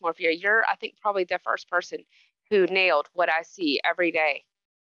body dysmorphia. You're, I think, probably the first person who nailed what I see every day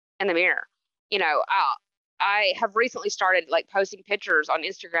in the mirror. I have recently started like posting pictures on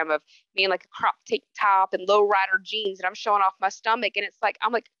Instagram of me in like a crop tank top and low rider jeans, and I'm showing off my stomach. And it's like,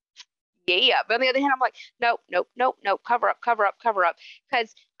 I'm like, yeah. But on the other hand, I'm like, nope. Cover up.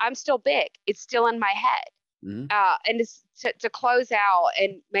 Because I'm still big. It's still in my head. Mm-hmm. And to close out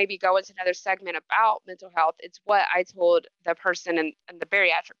and maybe go into another segment about mental health, it's what I told the person in the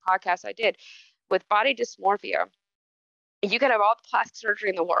bariatric podcast I did with body dysmorphia. You can have all the plastic surgery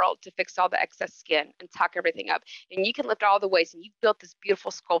in the world to fix all the excess skin and tuck everything up. And you can lift all the weights and you've built this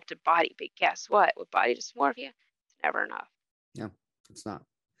beautiful sculpted body. But guess what? With body dysmorphia, it's never enough. Yeah, it's not.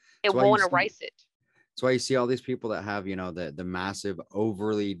 It won't erase it. That's why you see all these people that have, the massive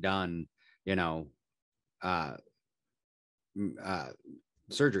overly done,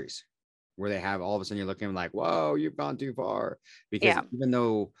 surgeries where they have all of a sudden you're looking like, whoa, you've gone too far. Because even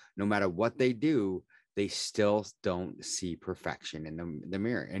though no matter what they do, they still don't see perfection in the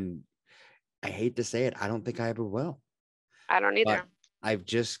mirror. And I hate to say it, I don't think I ever will. I don't either. But I've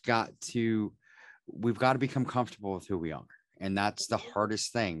just we've got to become comfortable with who we are. And that's the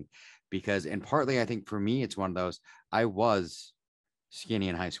hardest thing because, and partly I think for me, it's one of those, I was skinny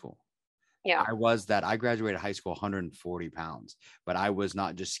in high school. Yeah. I graduated high school 140 pounds, but I was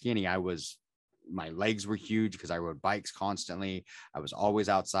not just skinny. My legs were huge because I rode bikes constantly. I was always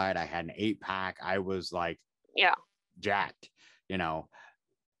outside. I had an 8-pack. I was like, jacked,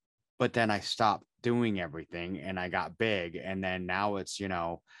 but then I stopped doing everything and I got big. And then now it's,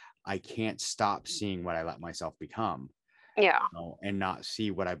 I can't stop seeing what I let myself become. Yeah. And not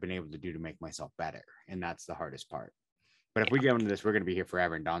see what I've been able to do to make myself better. And that's the hardest part. But if we get into this, we're going to be here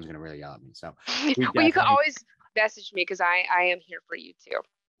forever, and Dawn's going to really yell at me. So, well, you can always message me because I am here for you too.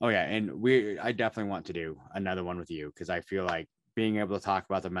 Oh yeah, and I definitely want to do another one with you because I feel like being able to talk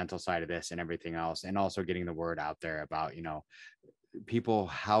about the mental side of this and everything else, and also getting the word out there about people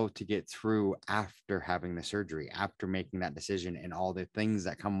how to get through after having the surgery, after making that decision, and all the things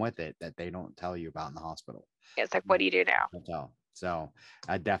that come with it that they don't tell you about in the hospital. It's like, what do you do now? So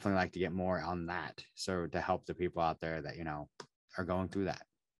I definitely like to get more on that. So to help the people out there that, are going through that.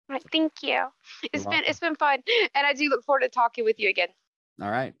 All right, thank you. It's been fun. And I do look forward to talking with you again.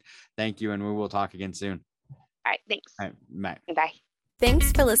 All right. Thank you. And we will talk again soon. All right. Thanks. All right, bye. Bye.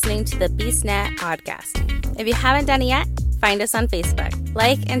 Thanks for listening to the BeastNet podcast. If you haven't done it yet, find us on Facebook,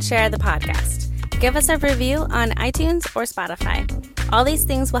 like and share the podcast. Give us a review on iTunes or Spotify. All these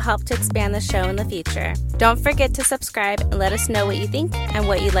things will help to expand the show in the future. Don't forget to subscribe and let us know what you think and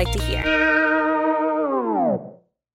what you'd like to hear.